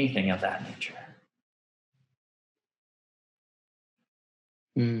anything of that nature.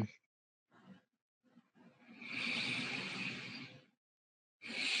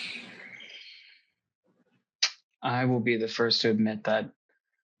 I will be the first to admit that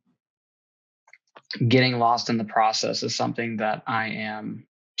getting lost in the process is something that I am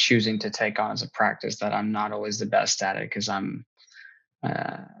choosing to take on as a practice, that I'm not always the best at it, because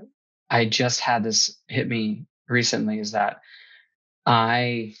I just had this hit me recently, is that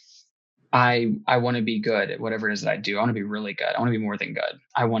I want to be good at whatever it is that I do. I want to be really good. I want to be more than good.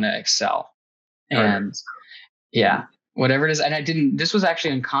 I want to excel. And yeah, whatever it is. And this was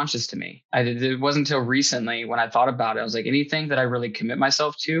actually unconscious to me. It wasn't until recently when I thought about it, I was like, anything that I really commit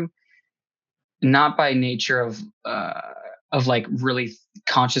myself to, not by nature of like really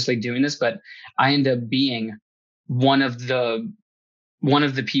consciously doing this, but I end up being one of the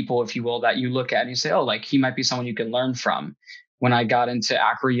people, if you will, that you look at and you say, oh, like he might be someone you can learn from. When I got into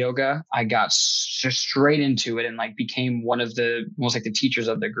acro yoga, I got straight into it and like became one of the almost like the teachers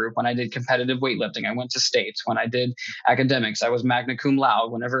of the group. When I did competitive weightlifting, I went to states. When I did academics, I was magna cum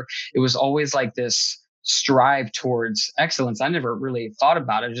laude. Whenever it was always like this strive towards excellence. I never really thought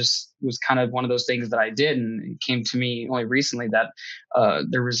about it. It just was kind of one of those things that I did. And it came to me only recently that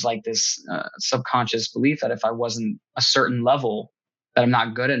there was like this subconscious belief that if I wasn't a certain level, that I'm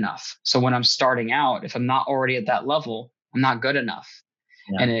not good enough. So when I'm starting out, if I'm not already at that level, I'm not good enough.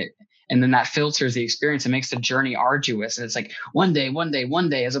 Yeah. And then that filters the experience and makes the journey arduous. And it's like one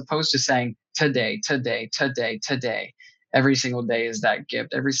day, as opposed to saying today. Every single day is that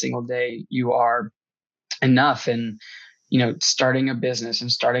gift. Every single day you are enough. And starting a business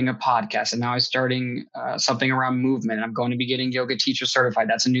and starting a podcast, and now I'm starting something around movement. And I'm going to be getting yoga teacher certified.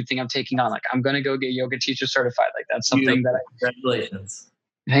 That's a new thing I'm taking on. Like I'm going to go get yoga teacher certified. Like that's something congratulations.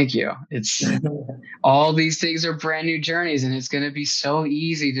 Thank you. It's all these things are brand new journeys, and it's going to be so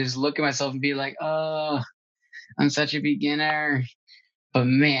easy to just look at myself and be like, oh, I'm such a beginner. But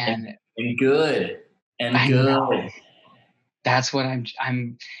man, and good. Know. That's what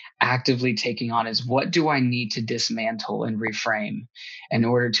I'm actively taking on, is what do I need to dismantle and reframe in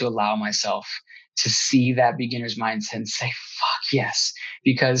order to allow myself to see that beginner's mindset and say, fuck yes.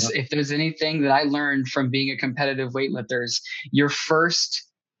 Because if there's anything that I learned from being a competitive weightlifter, is your first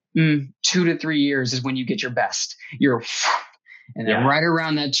 2 to 3 years is when you get your best. And then right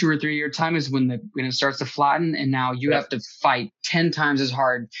around that 2 or 3 year time is when it starts to flatten. And now you have to fight 10 times as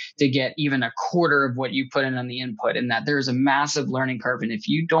hard to get even a quarter of what you put in on the input. And that there's a massive learning curve. And if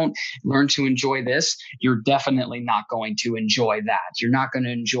you don't learn to enjoy this, you're definitely not going to enjoy that. You're not going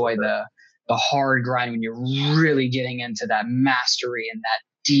to enjoy the hard grind when you're really getting into that mastery and that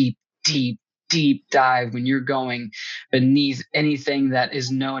deep dive, when you're going beneath anything that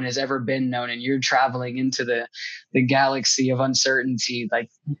is known, has ever been known, and you're traveling into the galaxy of uncertainty. Like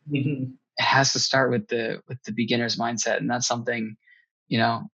it has to start with the beginner's mindset. And that's something,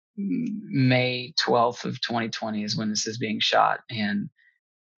 May 12th of 2020 is when this is being shot. And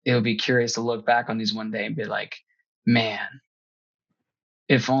it'll be curious to look back on these one day and be like, man,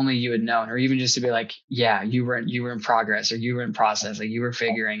 if only you had known, or even just to be like, yeah, you were in progress, or you were in process, like you were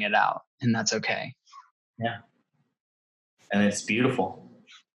figuring it out, and that's okay. Yeah. And it's beautiful.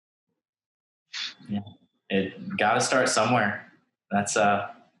 Yeah. It got to start somewhere. That's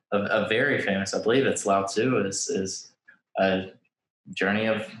a very famous, I believe it's Lao Tzu, is a journey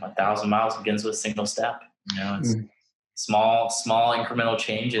of 1,000 miles begins with a single step. It's small incremental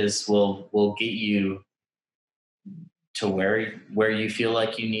changes will get you to where you feel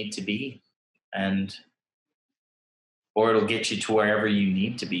like you need to be, or it'll get you to wherever you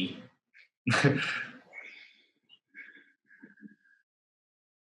need to be.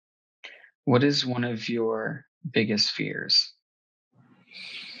 What is one of your biggest fears?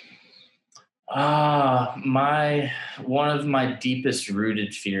 One of my deepest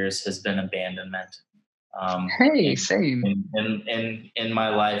rooted fears has been abandonment. Same. In my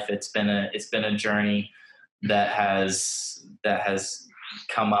life, it's been a journey that has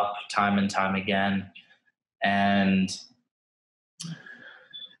come up time and time again, and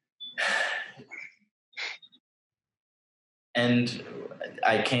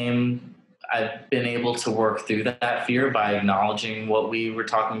I've been able to work through that fear by acknowledging what we were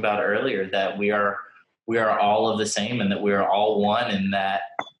talking about earlier, that we are all of the same, and that we are all one, and that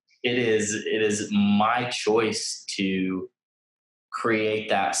it is my choice to create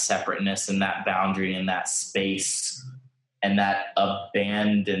that separateness and that boundary and that space and that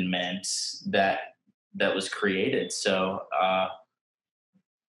abandonment that was created. So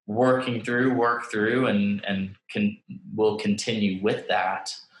work through and will continue with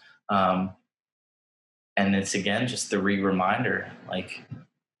that. And it's, again, just the reminder, like,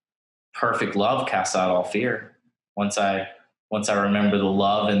 perfect love casts out all fear. Once I remember the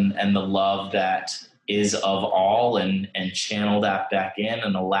love and the love that is of all, and channel that back in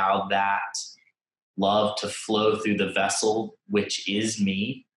and allow that love to flow through the vessel, which is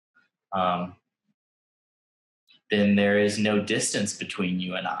me, then there is no distance between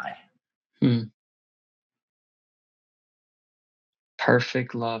you and I.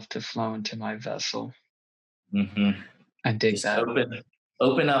 Perfect love to flow into my vessel. Mm-hmm. I dig that.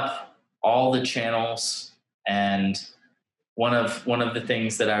 Open up all the channels. And one of the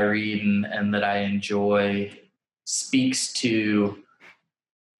things that I read and that I enjoy speaks to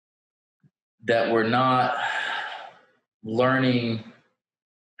that we're not learning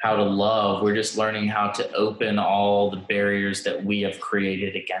how to love. We're just learning how to open all the barriers that we have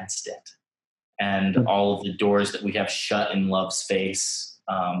created against it, and all of the doors that we have shut in love's face,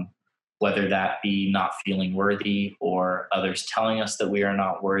 whether that be not feeling worthy or others telling us that we are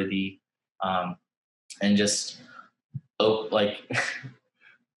not worthy, and just like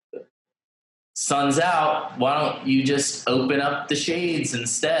sun's out, why don't you just open up the shades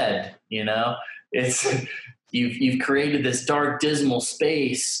instead? It's you've created this dark, dismal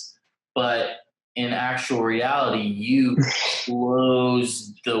space, but in actual reality, you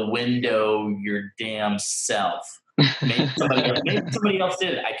closed the window your damn self. Maybe somebody else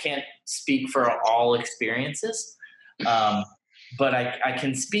did it. I can't speak for all experiences, but I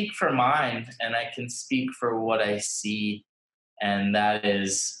can speak for mine, and I can speak for what I see, and that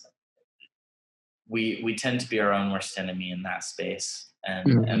is we tend to be our own worst enemy in that space, and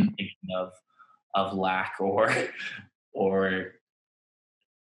thinking of lack or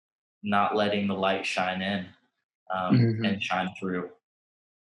not letting the light shine in and shine through,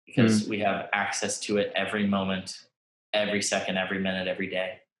 because we have access to it every moment, every second, every minute, every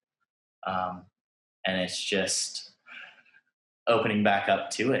day. And it's just opening back up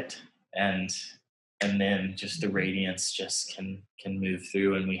to it, and then just the radiance just can move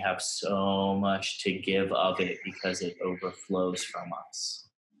through, and we have so much to give of it because it overflows from us.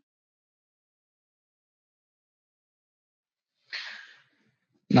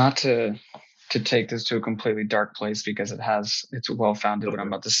 Not to take this to a completely dark place, because it's well-founded what I'm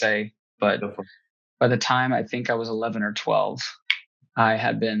about to say, but by the time I think I was 11 or 12, I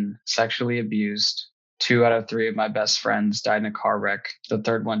had been sexually abused 2 out of 3 of my best friends died in a car wreck. The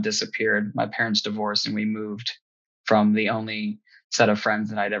third one disappeared. My parents divorced and we moved from the only set of friends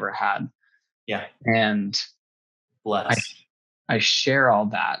that I'd ever had. Yeah. And I share all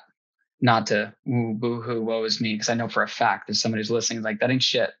that, not to boo hoo, woe is me, because I know for a fact that somebody who's listening is like, that ain't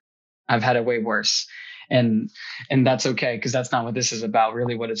shit. I've had it way worse. And that's okay, because that's not what this is about.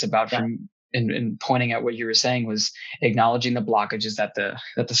 Really what it's about from in pointing at what you were saying was acknowledging the blockages that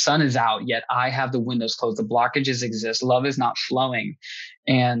the sun is out, yet I have the windows closed. The blockages exist. Love is not flowing.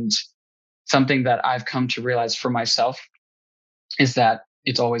 And something that I've come to realize for myself is that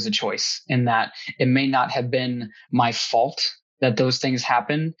it's always a choice, and that it may not have been my fault that those things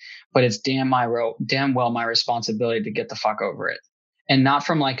happen, but it's damn well my responsibility to get the fuck over it. And not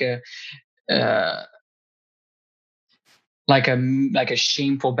from like a like a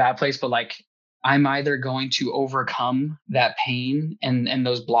shameful bad place, but like I'm either going to overcome that pain and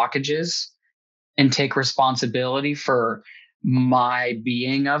those blockages and take responsibility for my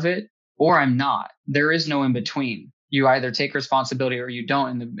being of it, or I'm not. There is no in between. You either take responsibility or you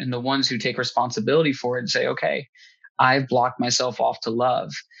don't. And the ones who take responsibility for it say, okay, I've blocked myself off to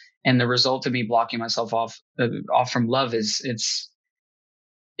love. And the result of me blocking myself off from love is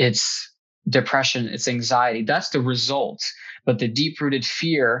it's depression, it's anxiety. That's the result. But the deep-rooted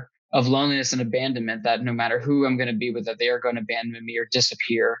fear of loneliness and abandonment, that no matter who I'm going to be with, that they are going to abandon me or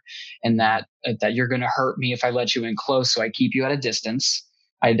disappear, and that you're going to hurt me if I let you in close, so I keep you at a distance.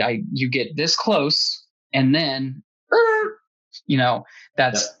 You get this close, and then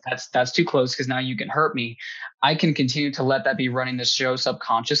that's too close, because now you can hurt me. I can continue to let that be running the show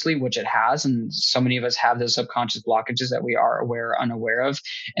subconsciously, which it has. And so many of us have those subconscious blockages that we are aware or unaware of.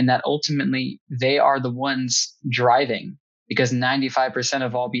 And that ultimately they are the ones driving, because 95%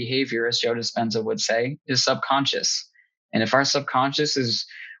 of all behavior, as Joe Dispenza would say, is subconscious. And if our subconscious is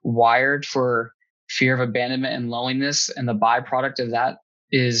wired for fear of abandonment and loneliness, and the byproduct of that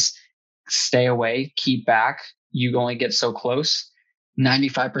is stay away, keep back, you only get so close,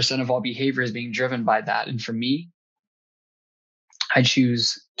 95% of all behavior is being driven by that. And for me, I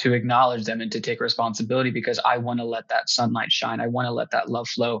choose to acknowledge them and to take responsibility, because I want to let that sunlight shine. I want to let that love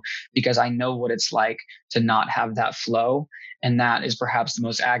flow, because I know what it's like to not have that flow. And that is perhaps the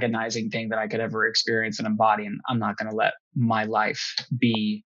most agonizing thing that I could ever experience and embody. And I'm not going to let my life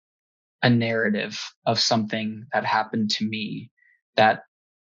be a narrative of something that happened to me that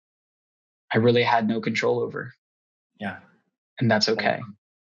I really had no control over. Yeah. And that's okay.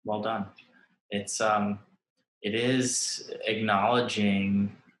 Well done. It is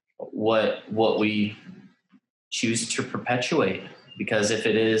acknowledging what we choose to perpetuate, because if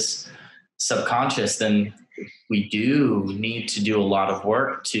it is subconscious, then we do need to do a lot of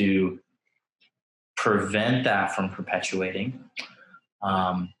work to prevent that from perpetuating,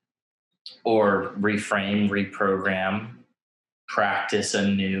 or reframe, reprogram, practice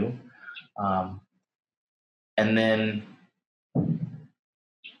anew. And then,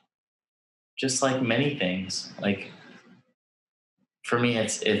 just like many things, like for me,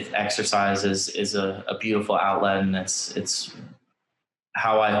 it's exercise is a beautiful outlet, and it's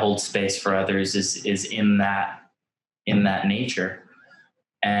how I hold space for others is in that nature.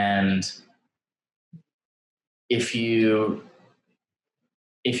 And if you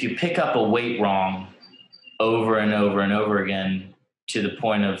pick up a weight wrong over and over and over again to the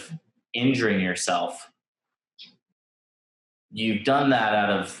point of injuring yourself, you've done that out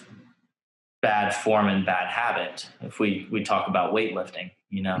of bad form and bad habit. If we talk about weightlifting,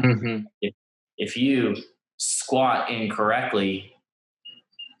 Mm-hmm. if you squat incorrectly,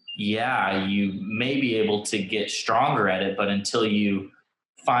 yeah, you may be able to get stronger at it, but until you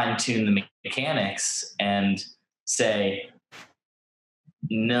fine tune the mechanics and say,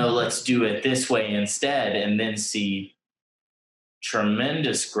 no, let's do it this way instead, and then see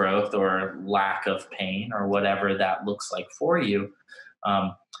tremendous growth or lack of pain or whatever that looks like for you,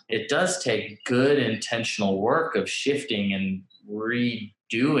 it does take good intentional work of shifting and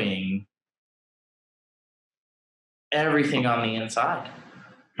redoing everything on the inside.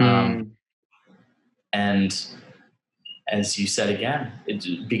 And as you said again, it's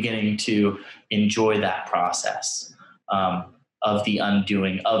beginning to enjoy that process, of the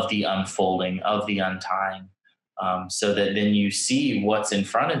undoing, of the unfolding, of the untying, so that then you see what's in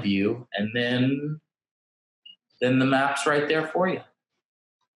front of you, and then the map's right there for you.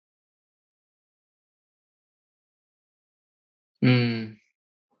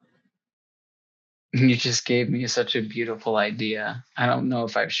 You just gave me such a beautiful idea. I don't know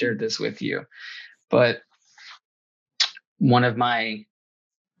if I've shared this with you, but one of my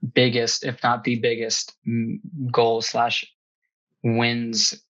biggest, if not the biggest, goals /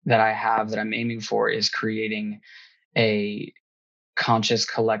 wins that I have that I'm aiming for is creating a conscious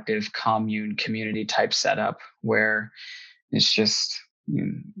collective commune community type setup where it's just,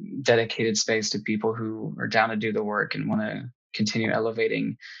 dedicated space to people who are down to do the work and want to continue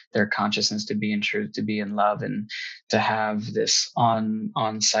elevating their consciousness to be in truth, to be in love, and to have this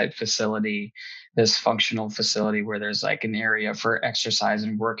on-site facility, this functional facility where there's like an area for exercise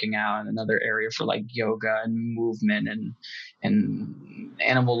and working out, and another area for like yoga and movement and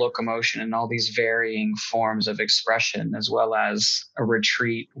animal locomotion and all these varying forms of expression, as well as a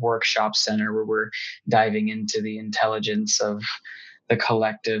retreat workshop center where we're diving into the intelligence of the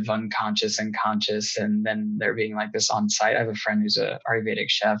collective unconscious and conscious. And then there being like this on site. I have a friend who's a Ayurvedic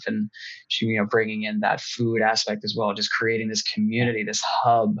chef, and she, bringing in that food aspect as well, just creating this community, this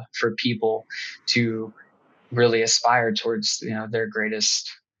hub for people to really aspire towards, their greatest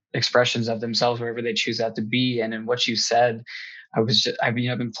expressions of themselves, wherever they choose that to be. And in what you said, I've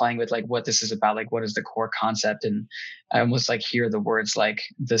been playing with like what this is about, like what is the core concept. And I almost like hear the words like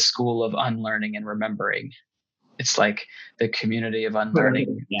the school of unlearning and remembering. It's like the community of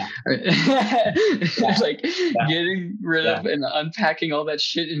unlearning. Yeah. Like getting rid of and unpacking all that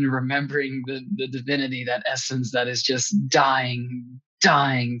shit and remembering the divinity, that essence that is just dying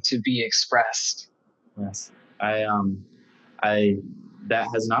to be expressed. Yes. I that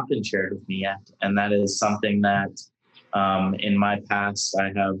has not been shared with me yet. And that is something that, in my past,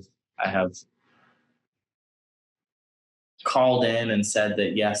 I have called in and said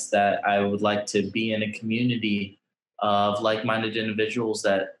that, yes, that I would like to be in a community of like-minded individuals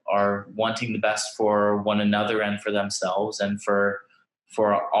that are wanting the best for one another and for themselves and for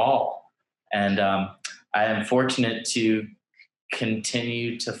all. And I am fortunate to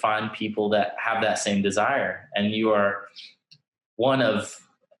continue to find people that have that same desire. And you are one of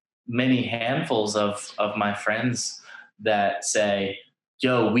many handfuls of my friends that say,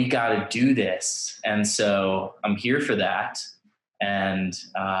 yo, we got to do this. And so I'm here for that. And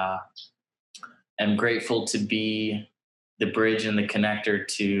I'm grateful to be the bridge and the connector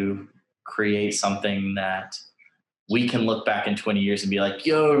to create something that we can look back in 20 years and be like,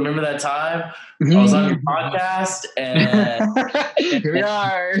 yo, remember that time I was on your podcast? And here we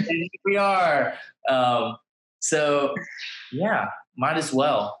are. Here we are. So yeah, might as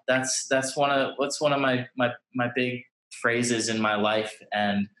well. That's one of my big phrases in my life.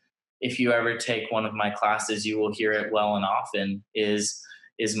 And if you ever take one of my classes, you will hear it well and often is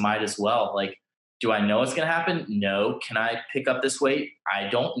might as well. Like, do I know what's going to happen? No. Can I pick up this weight? I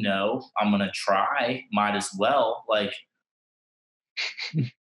don't know. I'm going to try. Might as well. Like,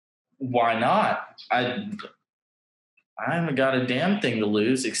 why not? I haven't got a damn thing to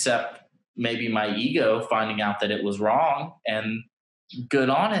lose except maybe my ego finding out that it was wrong, and good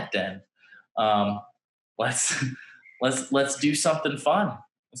on it then. Let's do something fun.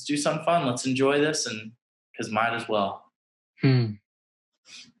 Let's do something fun. Let's enjoy this, and because might as well.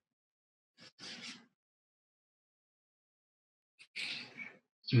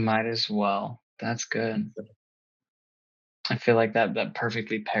 Might as well. That's good. I feel like that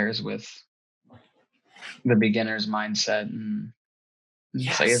perfectly pairs with the beginner's mindset. And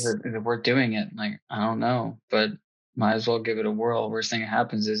it's like, is it worth doing it? Like, I don't know, but might as well give it a whirl. Worst thing that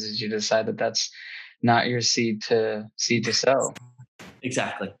happens is you decide that that's not your seed to sow.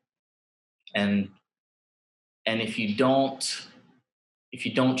 Exactly. And if you don't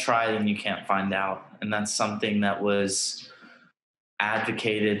try, then you can't find out. And that's something that was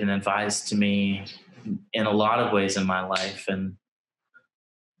advocated and advised to me in a lot of ways in my life. And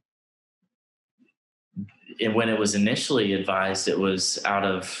when it was initially advised, it was out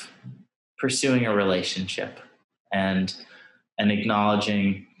of pursuing a relationship and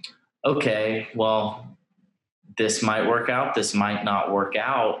acknowledging, okay, well, this might work out, this might not work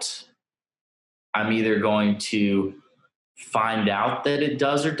out. I'm either going to find out that it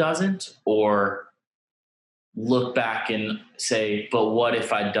does or doesn't, or look back and say, but what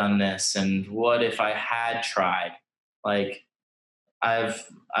if I'd done this? And what if I had tried? Like, I've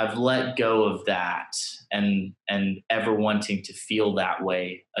let go of that and ever wanting to feel that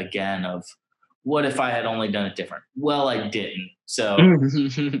way again of, what if I had only done it different? Well, I didn't. So,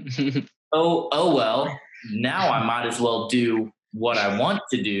 oh well, now I might as well do what I want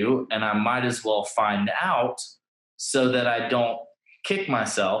to do, and I might as well find out so that I don't kick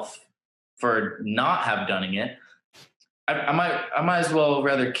myself for not have done it. I might as well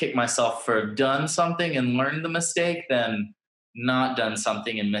rather kick myself for done something and learned the mistake than not done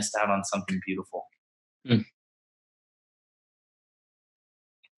something and missed out on something beautiful.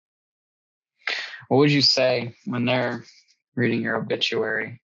 What would you say when they're reading your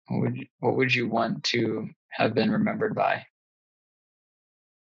obituary? What would you want to have been remembered by?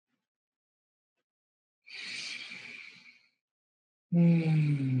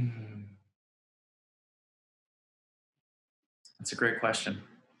 Hmm. That's a great question.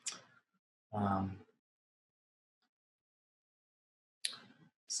 Um,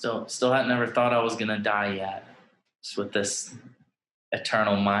 still had never thought I was gonna die yet. Just with this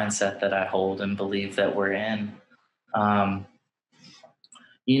eternal mindset that I hold and believe that we're in. Um,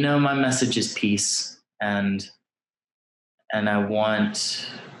 my message is peace, and I want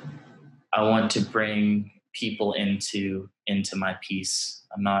to bring people into my peace.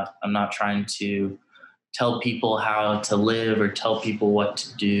 I'm not trying to tell people how to live or tell people what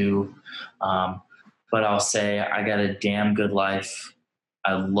to do. Um, but I'll say I got a damn good life.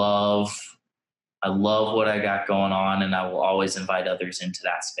 I love I love what I got going on, and I will always invite others into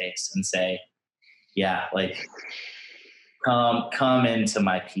that space and say, yeah, like come into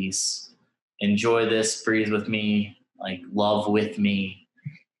my peace, enjoy this, breathe with me, like love with me,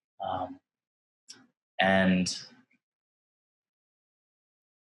 um, and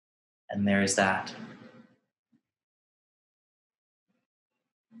there's that.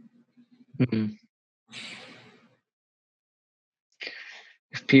 Mhm.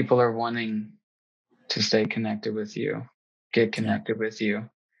 If people are wanting to stay connected with you, get Yeah, connected with you,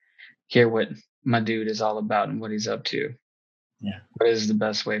 hear what my dude is all about and what he's up to, yeah. what is the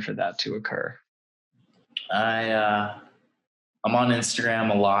best way for that to occur? I'm on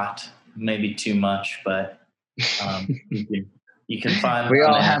Instagram a lot, maybe too much, but you can find me We on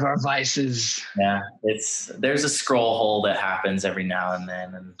all there. have our vices. Yeah, there's a scroll hole that happens every now and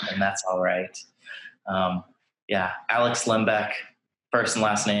then, and that's all right. Um, yeah, Alex Limbeck, first and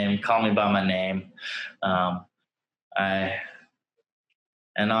last name. Call me by my name. Um, I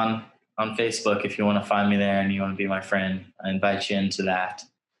and on Facebook, if you want to find me there and you want to be my friend, I invite you into that.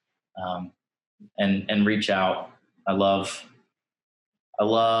 Um, and reach out. I love I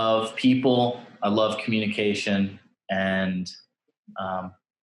love people. I love communication, and um,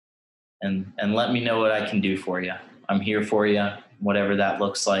 and let me know what I can do for you. I'm here for you, whatever that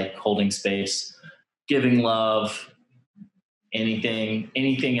looks like. Holding space, giving love, anything.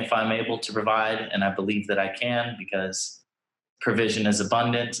 If I'm able to provide, and I believe that I can, because provision is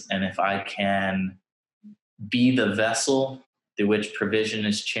abundant, and if I can be the vessel through which provision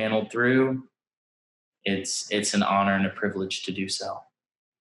is channeled through, it's an honor and a privilege to do so.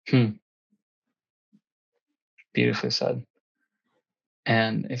 Hmm. Beautifully said.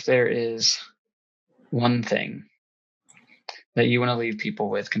 And if there is one thing that you want to leave people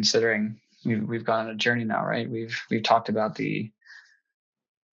with, considering we've gone on a journey now, right? We've talked about the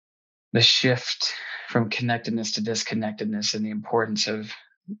shift from connectedness to disconnectedness and the importance of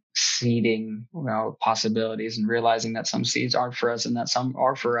seeding possibilities and realizing that some seeds aren't for us and that some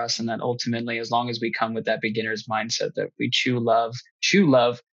are for us, and that ultimately, as long as we come with that beginner's mindset that we choose love,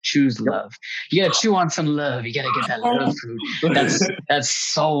 choose love. You gotta chew on some love. You gotta get that love food. That's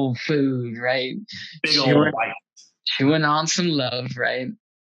soul food, right? Big chewing, old white. chewing on some love, right?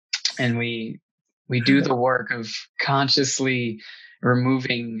 And we do the work of consciously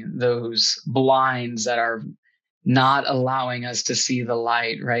removing those blinds that are not allowing us to see the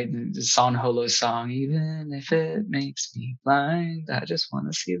light, right? The Son Holo song, even if it makes me blind, I just want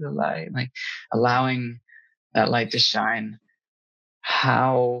to see the light. Like allowing that light to shine.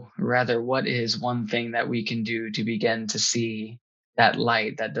 What is one thing that we can do to begin to see that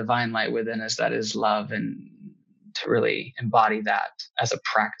light, that divine light within us that is love, and to really embody that as a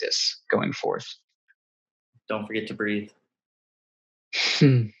practice going forth? Don't forget to breathe.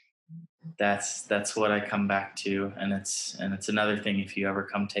 Hmm. That's what I come back to, and it's another thing. If you ever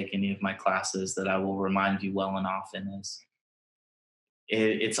come take any of my classes, that I will remind you well and often is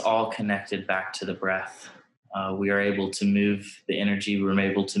it's all connected back to the breath. We are able to move the energy. We're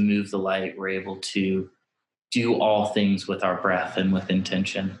able to move the light. We're able to do all things with our breath and with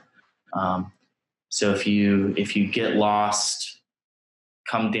intention. Um, so if you get lost,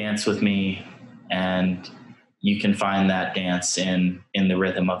 come dance with me, and you can find that dance in the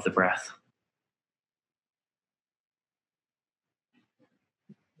rhythm of the breath.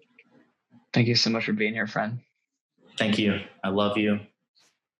 Thank you so much for being here, friend. Thank you. I love you.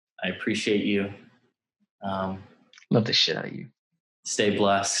 I appreciate you. Love the shit out of you. Stay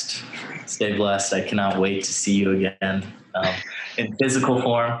blessed. Stay blessed. I cannot wait to see you again in physical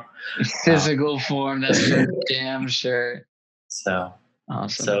form. Physical form, that's for damn sure. So,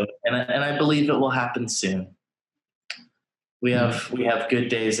 Awesome. and I believe it will happen soon. We have good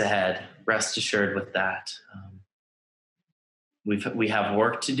days ahead. Rest assured with that. We have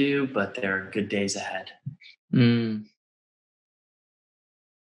work to do, but there are good days ahead.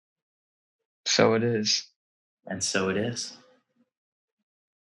 So it is. And so it is.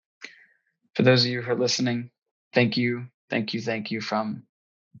 For those of you who are listening, thank you Thank you from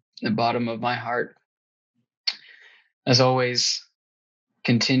the bottom of my heart. As always,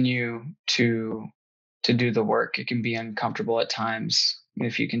 continue to do the work. It can be uncomfortable at times.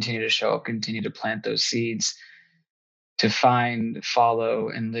 If you continue to show up, continue to plant those seeds, to find, follow,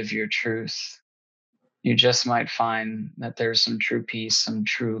 and live your truth, you just might find that there's some true peace, some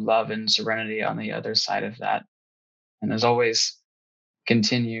true love and serenity on the other side of that. And as always,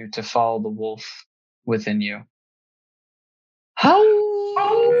 continue to follow the wolf within you.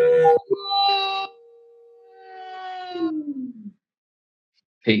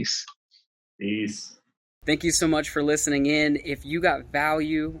 Peace. Peace. Thank you so much for listening in. If you got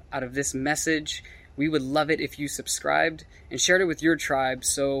value out of this message, we would love it if you subscribed and shared it with your tribe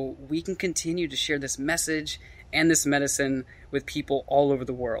so we can continue to share this message and this medicine with people all over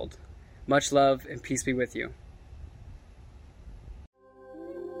the world. Much love and peace be with you.